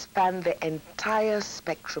career spanned the entire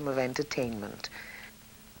spectrum of entertainment.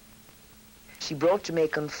 She brought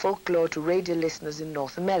Jamaican folklore to radio listeners in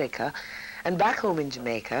North America, and back home in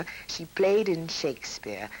Jamaica, she played in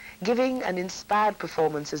Shakespeare, giving an inspired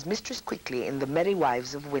performance as Mistress Quickly in The Merry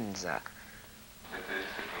Wives of Windsor.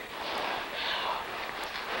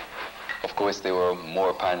 Of course, there were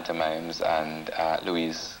more pantomimes, and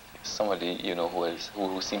Louise, somebody, you know,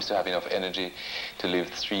 who seems to have enough energy to live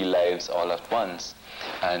 3 lives all at once.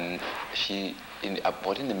 And she,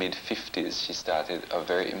 about in the mid-50s, she started a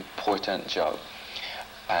very important job.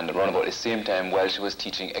 And around about the same time, while she was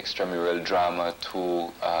teaching extramural drama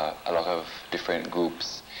to a lot of different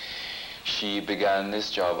groups, she began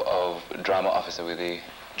this job of drama officer with the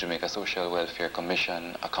Jamaica Social Welfare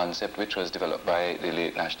Commission, a concept which was developed by the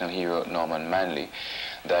late national hero Norman Manley,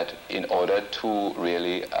 that in order to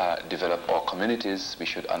really develop our communities, we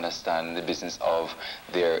should understand the business of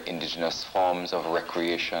their indigenous forms of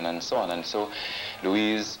recreation and so on. And so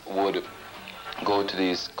Louise would go to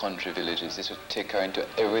these country villages. This would take her into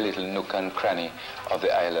every little nook and cranny of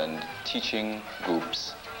the island, teaching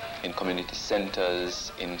groups in community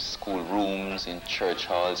centers, in school rooms, in church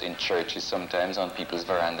halls, in churches sometimes, on people's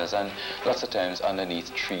verandas, and lots of times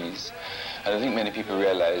underneath trees. And I think many people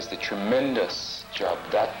realize the tremendous job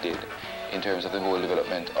that did in terms of the whole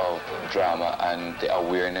development of drama and the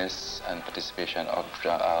awareness and participation of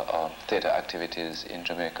theater activities in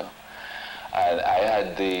Jamaica. And I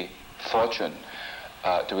had the fortune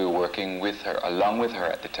to be working with her, along with her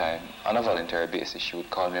at the time, on a voluntary basis. She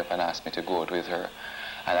would call me up and ask me to go out with her.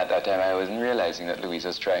 And at that time, I wasn't realizing that Louise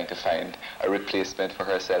was trying to find a replacement for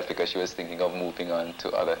herself because she was thinking of moving on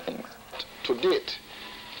to other things. To date,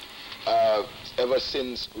 ever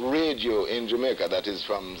since radio in Jamaica, that is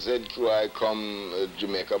from ZQI,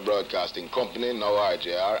 Jamaica Broadcasting Company, now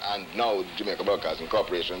RJR, and now Jamaica Broadcasting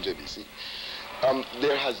Corporation, JBC,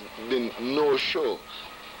 there has been no show,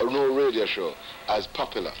 or no radio show, as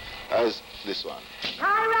popular as this one.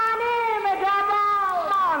 Hi, Ronnie, Madame!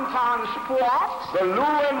 On Sports, The Lou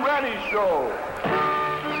and Rennie Show.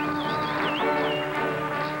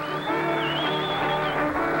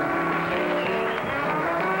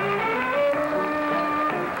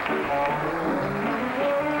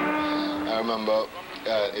 I remember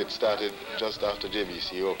it started just after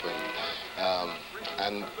JBC opened,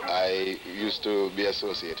 and I used to be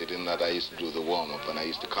associated in that I used to do the warm-up and I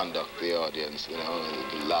used to conduct the audience, you know,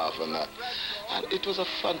 the laugh and that. And it was a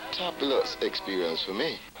fantabulous experience for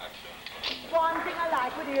me. One thing I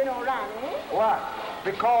like with you know, Ronnie. What?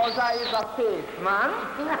 Because I is a face man?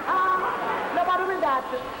 No matter with that,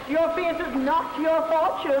 your face is not your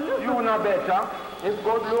fortune. You know better. If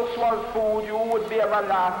good looks was food, you would be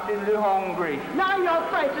everlastingly hungry. Now you're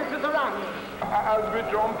precious with the Ronnie. As we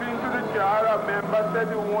jump into the car, a member said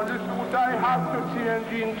the only suit I have to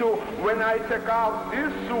change into when I take off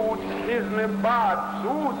this suit is my bad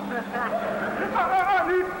suit.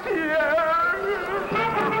 And it's here.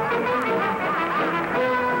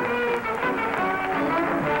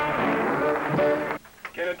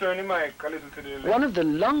 Can you turn the mic a little to the left? One of the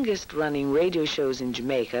longest-running radio shows in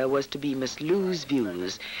Jamaica was to be Miss Lou's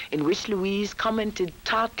Views, in which Louise commented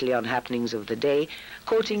tartly on happenings of the day,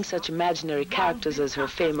 quoting such imaginary characters as her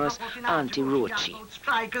famous Auntie Rochi.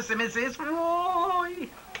 Strikers, Mrs. Roy.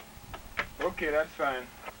 Okay, that's fine.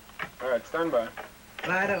 All right, stand by.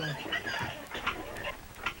 Right on.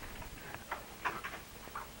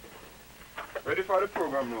 Ready for the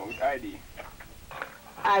program now with ID.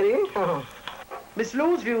 ID? Miss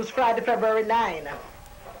Lou's Views, Friday, February 9.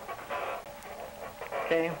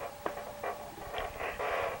 Okay.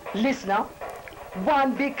 Listen now.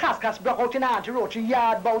 One big cascas broke out in Auntie Roach's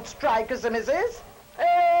yard about strikers, missus.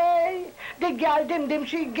 Hey, the girl dim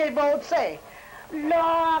she gave out say,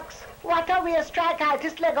 looks, what a way strike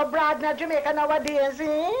artist leg of broad in Jamaica nowadays,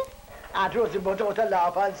 eh? Aunt Rosie put out a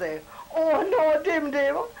laugh and say, oh no, dim.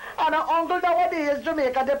 And her uncle nowadays,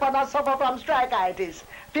 Jamaica, they not suffer from strikeitis.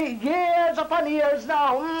 For years upon years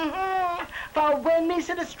now. For when me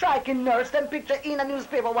see the striking nurse, them picture in a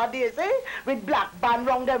newspaper what they say, with black band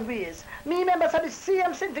round them waist. Me remember so the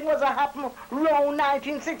same thing was a happen round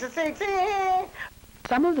 1966.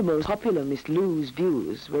 Some of the most popular Miss Lou's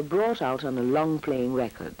Views were brought out on a long-playing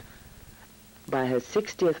record. By her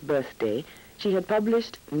 60th birthday, she had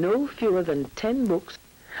published no fewer than 10 books.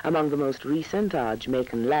 Among the most recent are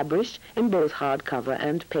Jamaican Labrish, in both hardcover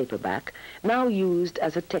and paperback, now used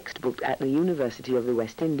as a textbook at the University of the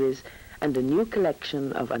West Indies, and a new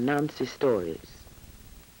collection of Anansi stories.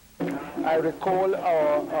 I recall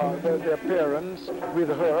the appearance with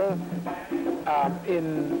her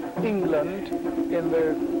in England in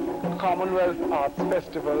the Commonwealth Arts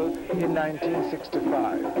Festival in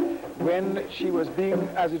 1965, when she was being,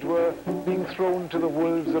 as it were, being thrown to the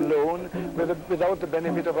wolves alone without the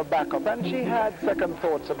benefit of a backup. And she had second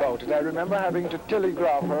thoughts about it. I remember having to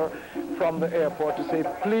telegraph her from the airport to say,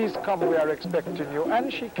 please come, we are expecting you.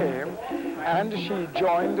 And she came, and she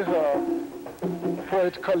joined her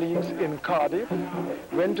poet colleagues in Cardiff,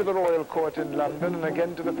 went to the Royal Court in London, and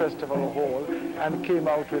again to the Festival Hall, and came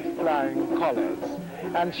out with flying colours.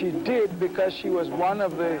 And she did because she was one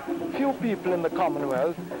of the few people in the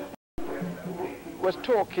Commonwealth was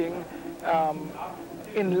talking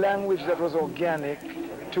in language that was organic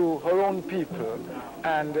to her own people,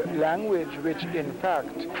 and language which in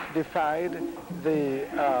fact defied the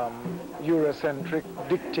Eurocentric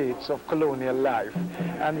dictates of colonial life.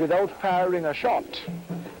 And without firing a shot,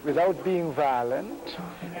 without being violent,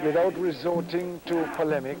 without resorting to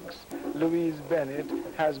polemics, Louise Bennett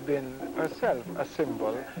has been herself a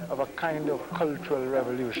symbol of a kind of cultural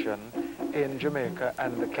revolution in Jamaica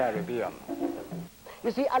and the Caribbean.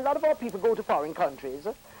 You see, a lot of our people go to foreign countries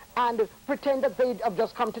and pretend that they have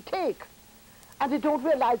just come to take. And they don't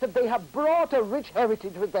realize that they have brought a rich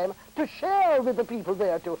heritage with them to share with the people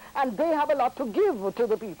there too. And they have a lot to give to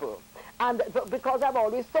the people. And because I've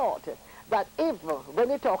always thought that if, when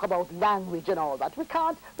they talk about language and all that, we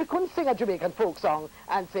couldn't sing a Jamaican folk song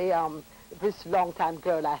and say, this long-time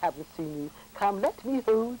girl I haven't seen you, come let me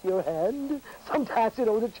hold your hand. Sometimes, you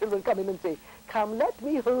know, the children come in and say, come let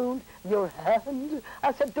me hold your hand.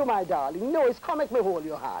 I said to my darling, no, it's come let me hold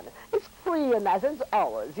your hand. It's free and nice, it's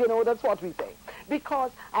ours, you know, that's what we say.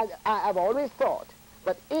 Because I've always thought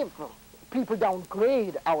that if people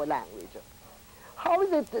downgrade our language, how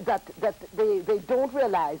is it that they don't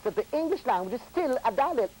realize that the English language is still a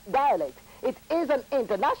dialect? It is an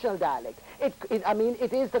international dialect. I mean,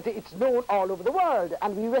 it is that it's known all over the world,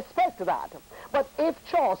 and we respect that. But if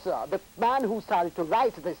Chaucer, the man who started to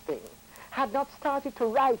write this thing, had not started to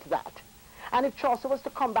write that, and if Chaucer was to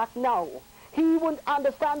come back now, he wouldn't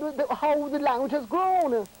understand how the language has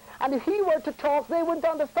grown. And if he were to talk, they wouldn't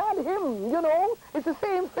understand him, you know? It's the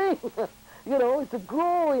same thing. You know, it's a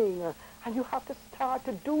growing, and you have to start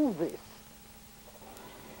to do this.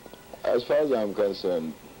 As far as I'm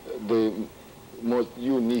concerned, the most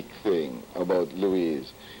unique thing about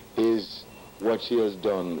Louise is what she has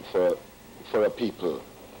done for a people,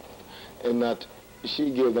 in that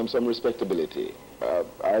she gave them some respectability.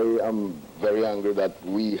 I am very angry that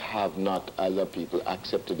we have not, as a people,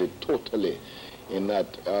 accepted it totally, in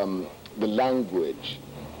that the language,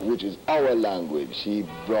 which is our language, she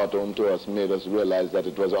brought home to us, made us realize that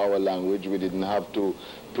it was our language. We didn't have to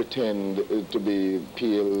pretend to be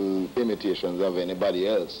pale imitations of anybody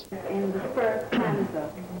else. In the first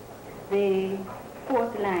stanza, the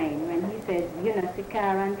fourth line, when he says, you know, see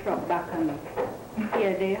car and truck back on me.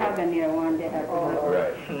 Here they have a near one there.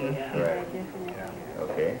 Right. Right.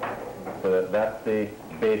 Okay. So that's the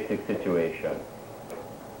basic situation.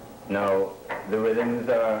 Now, the rhythms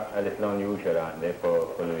are a little unusual, aren't they,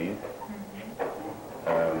 for Louise?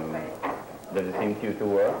 Does it seem to you to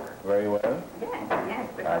work very well? Yes,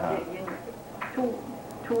 because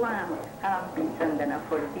two half beats and then a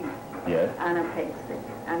full beat. Yes. And a pace.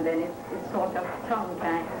 And then it's sort of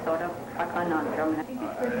tongue-tied, sort of a conundrum. I think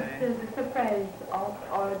it's the surprise of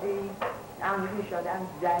or the unusual and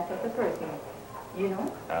that of the person, you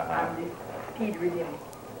know, and the speed rhythm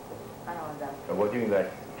and all that. So what do you mean by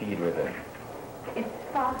speed rhythm? It's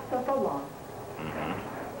faster for one.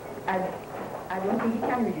 And I don't think it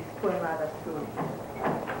can really spoil another story.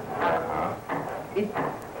 It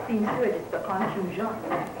seems to register confusion.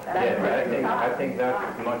 Yes, I think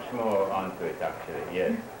that's much more onto it, actually,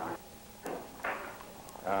 yes.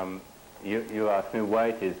 You asked me why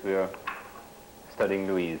it is we're studying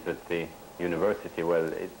Louise at the university.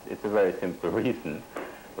 Well, it's a very simple reason.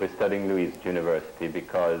 We're studying Louise at university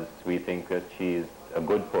because we think that she's a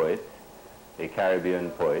good poet, a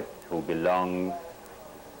Caribbean poet who belongs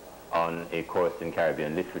on a course in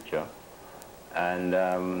Caribbean literature. And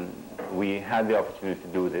we had the opportunity to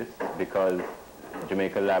do this because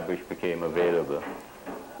Jamaica Labrish became available.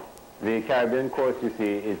 The Caribbean course, you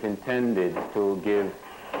see, is intended to give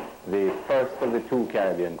the first of the two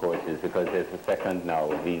Caribbean courses, because there's a second now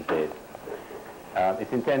these days.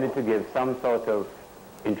 It's intended to give some sort of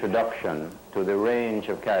introduction to the range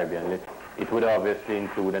of Caribbean literature. It would obviously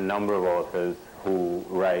include a number of authors who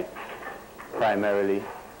write primarily,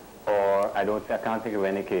 or I can't think of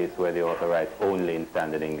any case where the author writes only in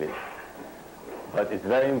standard English. But it's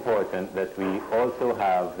very important that we also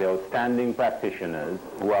have the outstanding practitioners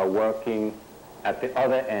who are working at the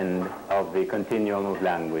other end of the continuum of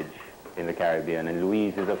language in the Caribbean. And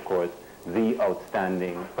Louise is, of course, the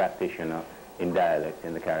outstanding practitioner in dialect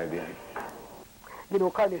in the Caribbean. You know,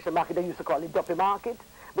 Coronation Market, they used to call it Duppy Market,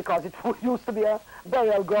 because it used to be a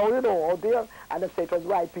burial ground, you know, out there. And they say it was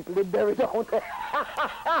white people, they buried down there.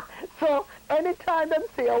 So anytime them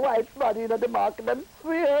see a white body in the market, them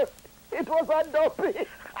swear it was a Duppy.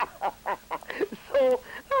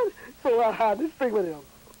 So I had this thing with him.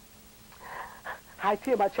 I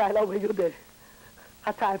tell my child, how are you there?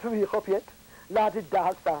 Had time for me up yet? Not it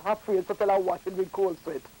dark, sir. I'm afraid to tell her washing with cold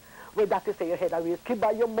sweat. When that is say your head away, keep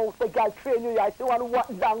by your mouth, the girl train you. I see one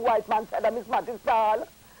damn white man said that Miss Mattis all.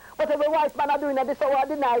 Whatever white man are doing at this hour of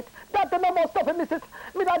the night, that the no more stuff, missus.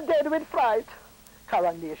 Me not dead with fright.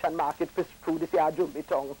 Coronation Market fish through this here Jumby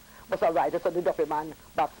tongue. But all right, so the Duffy man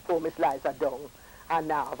box poor Miss Liza down. And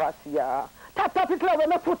now I see her. Tap his love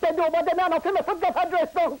and I put the door, but then I don't feel my foot get her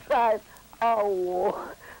dress down try. Oh,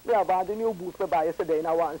 me have had the new boots me buy yesterday in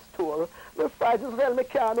a one store. Me frightened well me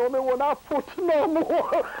can't know me wanna foot no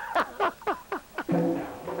more.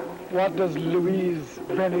 What does Louise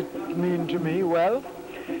Bennett mean to me? Well,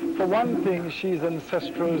 for one thing, she's an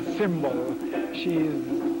ancestral symbol. She's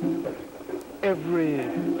every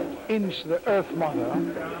inch the Earth Mother.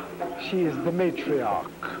 She is the matriarch.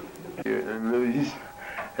 Louise,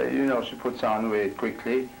 you know, she puts on weight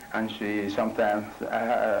quickly, and she sometimes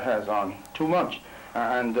has on too much.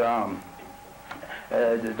 And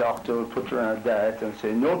the doctor would put her on a diet and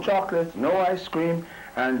say, no chocolate, no ice cream.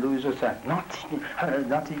 And Louise would say, not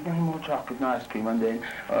eating any more chocolate and ice cream. And then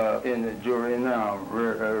during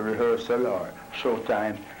rehearsal or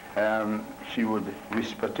showtime, she would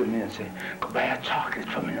whisper to me and say, go buy a chocolate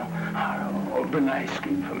for me now, or bring ice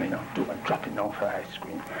cream for me now, drop it now for ice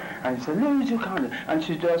cream. And I said, Louise, you can't. And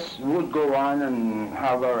she just would go on and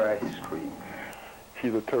have her ice cream.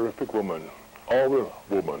 She's a terrific woman, all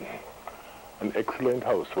woman, an excellent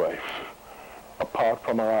housewife. Apart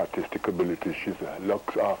from her artistic abilities, she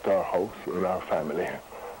looks after her house and our family.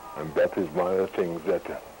 And that is one of the things that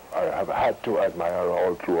I have had to admire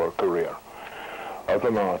all through her career. As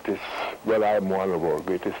an artist, well, I'm one of our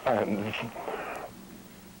greatest fans.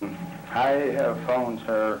 I have found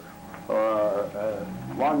her a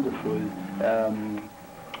wonderful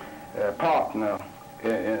partner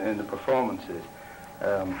in the performances.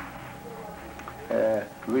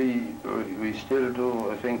 We still do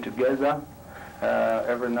a thing together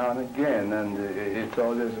every now and again, and it's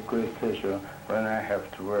always a great pleasure when I have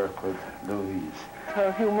to work with Louise.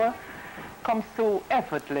 Her humor comes so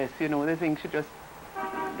effortless, you know. They think she just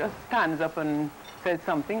stands up and says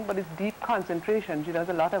something, but it's deep concentration. She does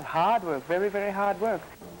a lot of hard work, very, very hard work.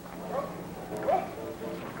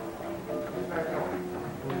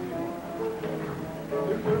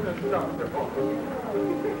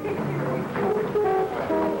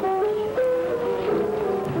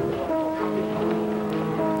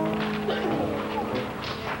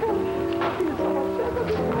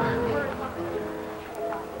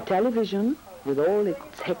 Television, with all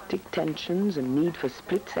its hectic tensions and need for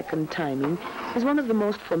split-second timing, is one of the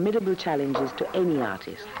most formidable challenges to any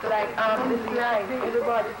artist. Like this line,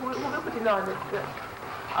 everybody, who will put it on this,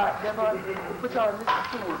 they're going to put on this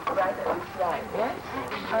tool right at this line, yeah?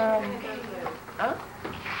 Huh?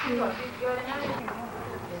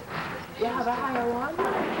 You have a higher one?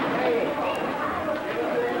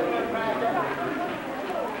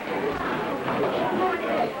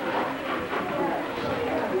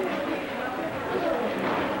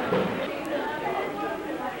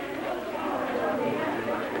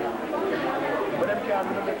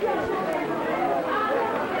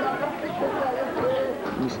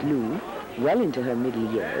 Miss Lou, well into her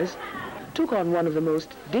middle years, took on one of the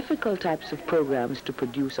most difficult types of programs to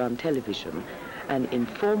produce on television, an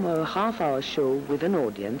informal half-hour show with an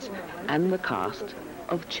audience and the cast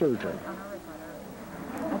of children.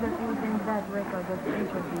 I just using that record just to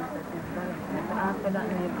introduce us. After that,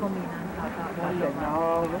 they come in and talk about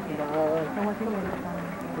love. So what you do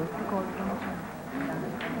is to go to the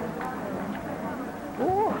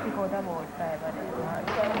oh, she got them outside, but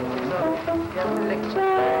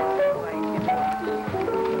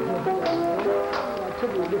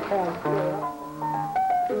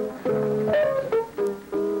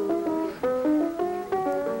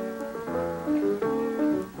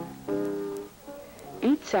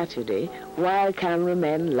Each Saturday, while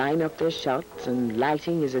cameramen line up their shots and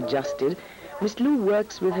lighting is adjusted, Miss Lou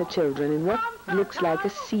works with her children in what looks like a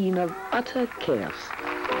scene of utter chaos.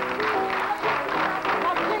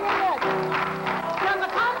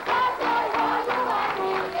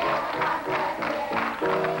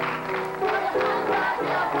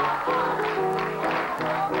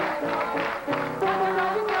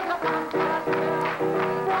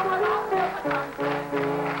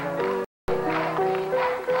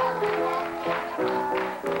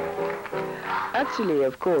 Naturally,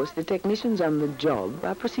 of course, the technicians on the job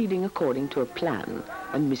are proceeding according to a plan,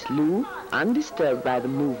 and Miss Lou, undisturbed by the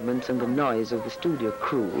movements and the noise of the studio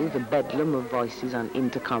crew, the bedlam of voices on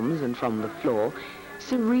intercoms and from the floor,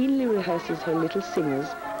 serenely rehearses her little singers,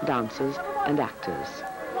 dancers, and actors.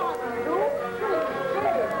 All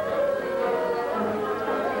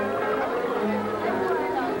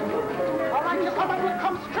right, you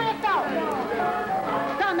come straight down.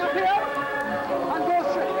 Stand up here and go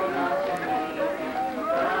straight.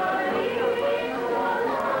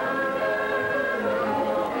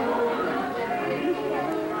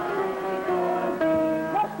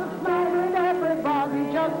 Just a smile with everybody,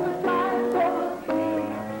 just a smile so sweet.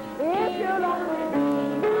 If you'll only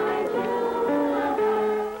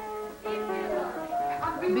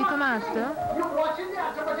be the master. You're watching the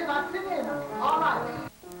actor, but you're not singing. All right.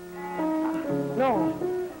 No.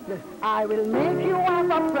 I will make you have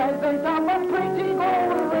a present of a pretty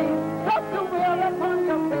gold ring, just to wear upon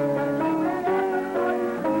your finger.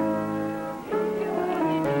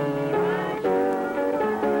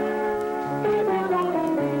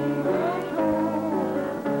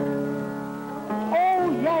 Oh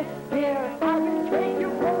yes, dear, I will take you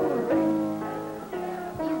gold ring.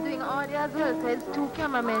 He's doing audio as well, so it's 2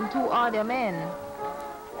 cameramen, 2 audio men.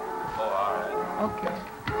 Oh, all right. Okay.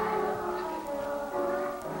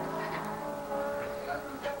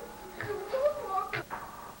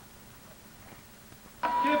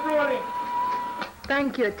 Keep rolling.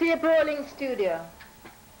 Thank you. Tape rolling studio.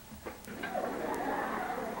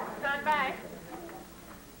 Stand by.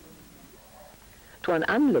 To an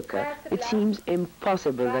onlooker, it seems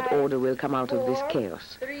impossible that order will come out of this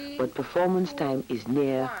chaos. But performance time is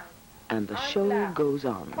near, and the show goes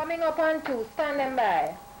on. Coming up on 2, standing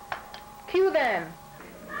by. Cue them.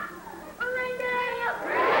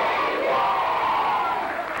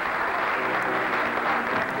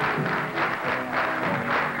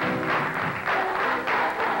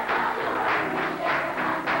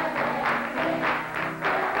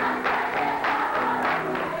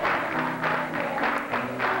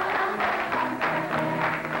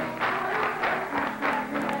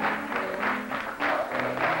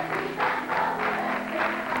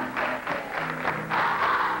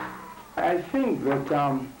 I think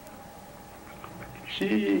that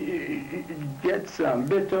she gets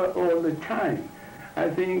better all the time. I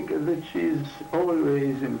think that she's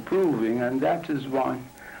always improving, and that is one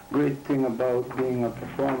great thing about being a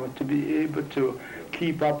performer, to be able to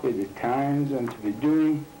keep up with the times and to be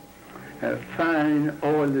doing fine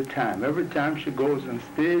all the time. Every time she goes on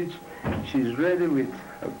stage, she's ready with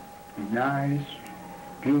a nice,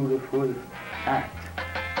 beautiful act.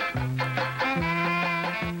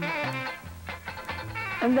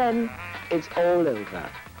 And then it's all over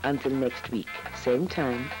until next week. Same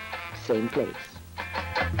time, same place.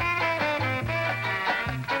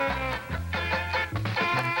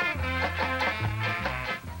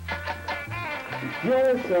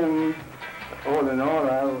 Yes, all in all,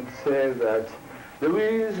 I would say that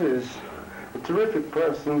Louise is a terrific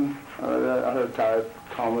person. Her type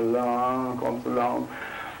comes along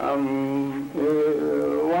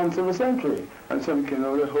once every century. And so we can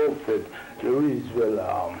only hope that Louise will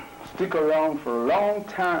stick around for a long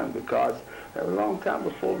time, because a long time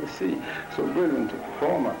before we see so brilliant a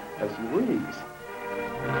performer as Louise.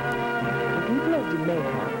 The people of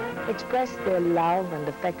Jamaica expressed their love and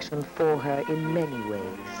affection for her in many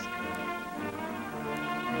ways.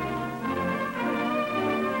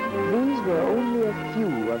 These were only a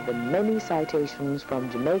few of the many citations from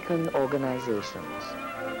Jamaican organizations.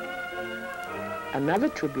 Another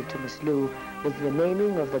tribute to Miss Lou was the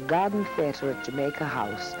naming of the Garden Theatre at Jamaica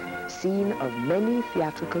House, scene of many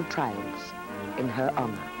theatrical triumphs, in her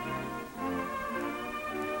honor.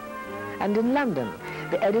 And in London,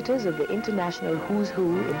 the editors of the International Who's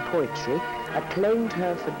Who in Poetry acclaimed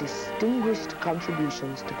her for distinguished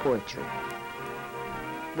contributions to poetry.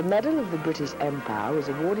 The Medal of the British Empire was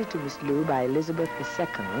awarded to Miss Lou by Elizabeth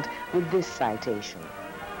II with this citation.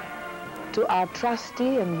 To our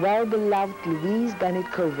trusty and well-beloved Louise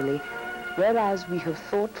Bennett-Coverley, whereas we have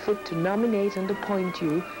thought fit to nominate and appoint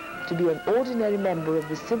you to be an ordinary member of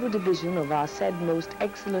the Civil Division of our said most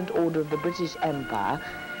excellent Order of the British Empire,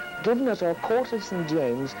 given at our Court of St.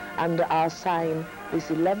 James under our sign this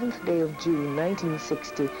 11th day of June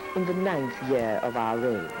 1960 in the 9th year of our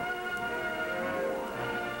reign.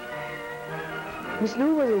 Miss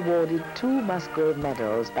Lou was awarded 2 Musgrave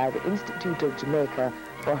Medals by the Institute of Jamaica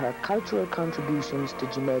for her cultural contributions to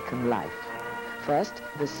Jamaican life. First,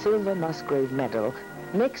 the Silver Musgrave Medal,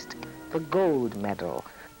 next, the Gold Medal.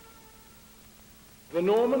 The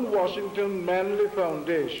Norman Washington Manley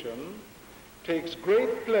Foundation takes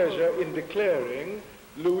great pleasure in declaring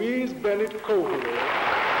Louise Bennett-Coverley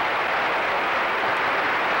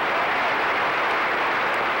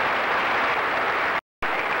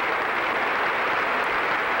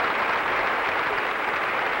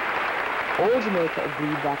All Jamaica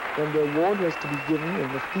agreed that when the award was to be given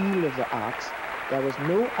in the field of the arts, there was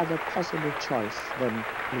no other possible choice than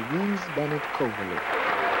Louise Bennett-Coverley.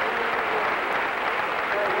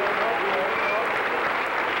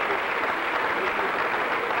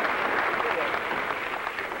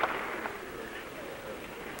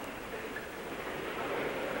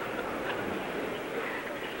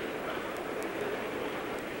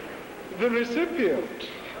 the recipient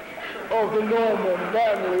of the Norman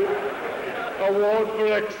Manley Award for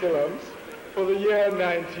Excellence for the year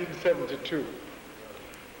 1972.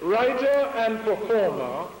 Writer and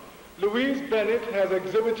performer, Louise Bennett has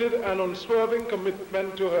exhibited an unswerving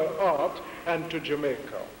commitment to her art and to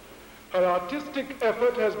Jamaica. Her artistic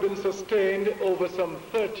effort has been sustained over some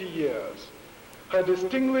 30 years. Her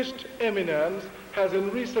distinguished eminence has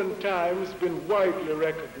in recent times been widely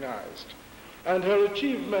recognized, and her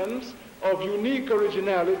achievements of unique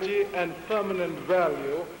originality and permanent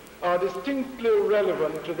value are distinctly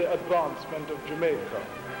relevant to the advancement of Jamaica.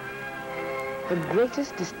 The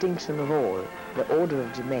greatest distinction of all, the Order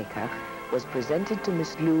of Jamaica, was presented to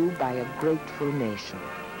Miss Lou by a grateful nation.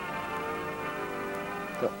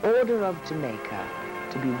 The Order of Jamaica,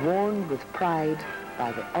 to be worn with pride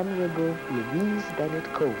by the Honorable Louise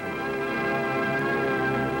Bennett-Coverley.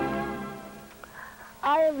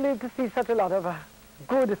 I have lived to see such a lot of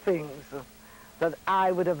good things that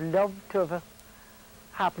I would have loved to have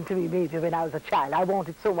happened to me maybe when I was a child. I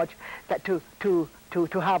wanted so much that to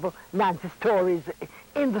have Nancy stories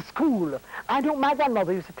in the school. I know my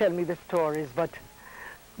grandmother used to tell me the stories,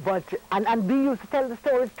 and we used to tell the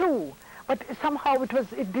stories too. But somehow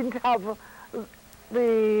it didn't have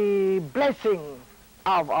the blessing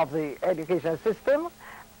of the educational system.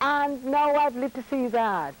 And now I've lived to see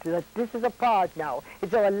that this is a part now.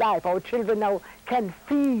 It's our life. Our children now can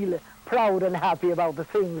feel proud and happy about the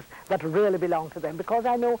things that really belong to them, because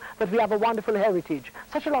I know that we have a wonderful heritage.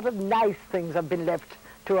 Such a lot of nice things have been left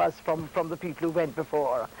to us from the people who went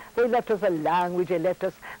before. They left us a language, they left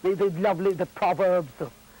us the proverbs,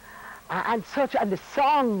 and the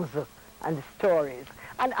songs and the stories.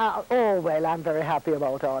 And oh well, I'm very happy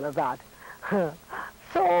about all of that.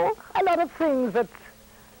 So a lot of things that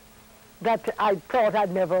I thought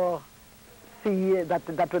I'd never see,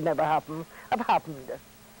 that would never happen, have happened.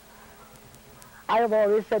 I have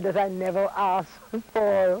always said that I never asked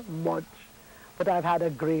for much, but I've had a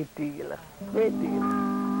great deal, great deal.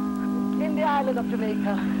 In the island of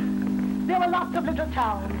Jamaica, there were lots of little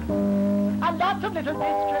towns, and lots of little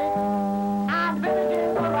districts, and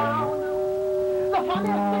villages around. The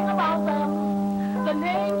funniest thing about them, the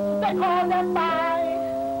names they call them by.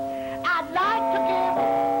 I'd like to give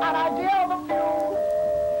an idea of a few,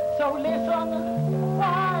 so listen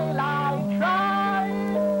while I try.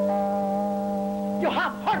 You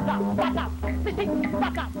have Horda, Batam, Missing,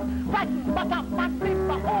 Batam, Brighton, Batam, and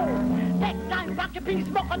Bimba, Take time, back your piece,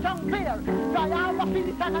 smoke a tongue clear. Dry out of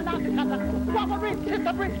Philistine and Africa, Rubber Ridge,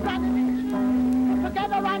 Sister Bridge, Granite.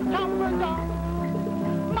 Together and tumble down.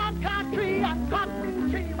 Man country and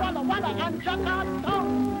cotton tree, Walla Walla and Jacquard Town.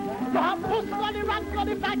 You have Puss, Gully, Run,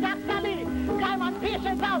 Gully, Black, and Sally. Climb on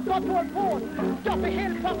Patience House, go toward Fort. Jumpy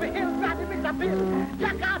Hill, Granny, Mr. Bill.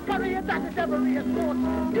 Jacquard Parade, that is every sport.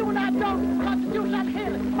 Do not dump, Constitution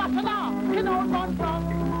Hill, Massala, Kinol, Run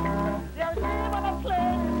from.